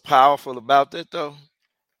 What's so powerful about that though?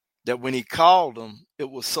 That when he called them, it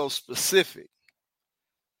was so specific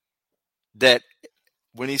that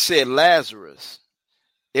when he said Lazarus,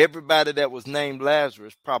 everybody that was named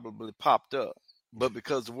Lazarus probably popped up. But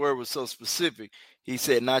because the word was so specific, he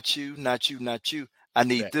said, "Not you, not you, not you. I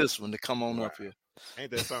need this one to come on up here." Ain't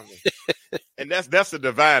that something? And that's the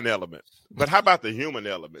divine element. But how about the human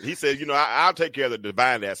element? He said, I'll take care of the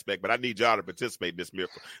divine aspect, but I need y'all to participate in this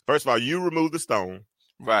miracle. First of all, you remove the stone.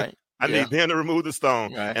 Right. I need them to remove the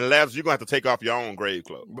stone. Right. And Lazarus, you're going to have to take off your own grave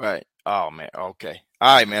clothes. Right. Oh, man. Okay.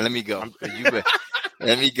 All right, man. Let me go.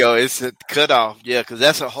 Let me go. It's a cutoff. Yeah, because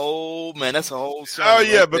that's a whole song. Oh,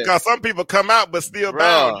 yeah, because some people come out but still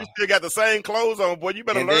bound. You still got the same clothes on, boy. You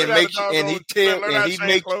better learn how to and he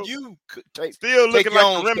makes you still looking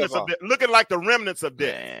like the remnants of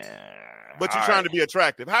death. Man. But you're trying to be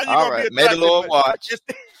attractive. How you going to be attractive? May the Lord watch.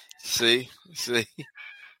 See,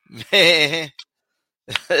 man.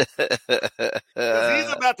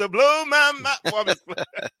 He's about to blow my mind.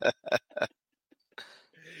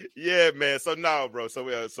 Yeah, man. So no, bro. So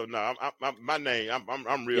no, my name.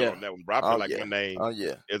 I'm real on that one, bro. I feel like my name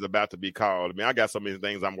is about to be called. I mean, I got so many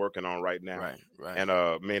things I'm working on right now. Right. And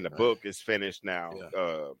man, the book is finished now.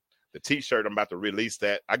 Yeah. The T-shirt, I'm about to release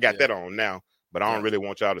that. I got that on now, but I don't really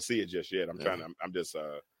want y'all to see it just yet. I'm just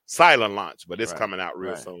silent launch, but it's coming out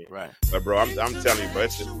real soon. Right. But bro, I'm telling you, bro,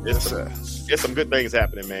 it's some good things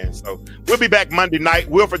happening, man. So we'll be back Monday night.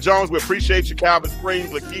 Wilford Jones, we appreciate you. Calvin Springs,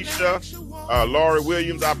 Lakeisha, Laurie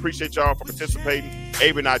Williams, I appreciate y'all for participating.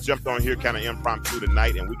 Avery and I jumped on here kind of impromptu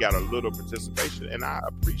tonight, and we got a little participation, and I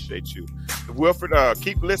appreciate you. Wilford,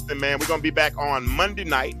 keep listening, man. We're gonna be back on Monday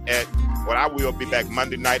night I will be back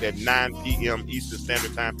Monday night at 9 p.m. Eastern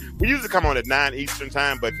Standard Time. We usually come on at 9 Eastern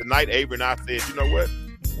Time, but tonight Avery and I said, you know what?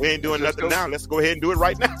 We ain't doing nothing now. Let's go ahead and do it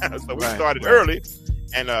right now. So we started early,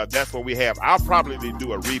 and that's what we have. I'll probably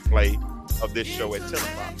do a replay of this show at 10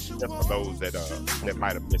 o'clock, just for those that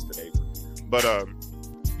might have missed it, Avery. But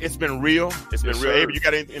it's been real. It's been real. Avery, you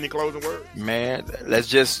got any closing words? Man, let's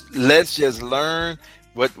just learn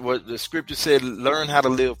what the scripture said. Learn how to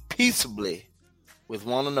live peaceably with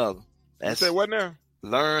one another. You said what now?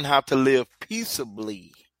 Learn how to live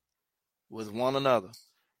peaceably with one another.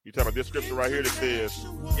 You talking about this scripture right here that says,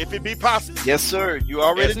 if it be possible. Yes, sir. You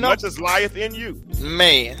already know. As much as lieth in you.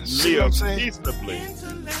 Man. Live peaceably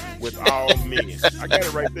with all men. I got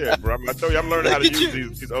it right there, bro. I told you I'm learning how to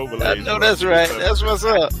use these overlays. I know that's right. That's what's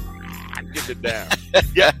up. Get it down.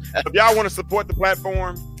 Yeah. If y'all want to support the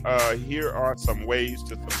platform, here are some ways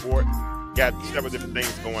to support. Got several different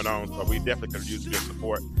things going on, so we definitely could use your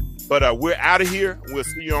support. But we're out of here. We'll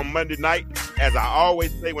see you on Monday night. As I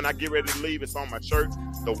always say when I get ready to leave, it's on my shirt.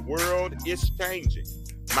 The world is changing.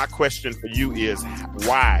 My question for you is,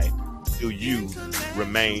 why do you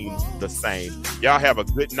remain the same? Y'all have a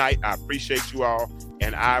good night. I appreciate you all.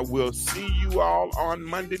 And I will see you all on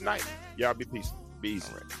Monday night. Y'all be peaceful. Be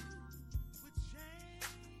easy.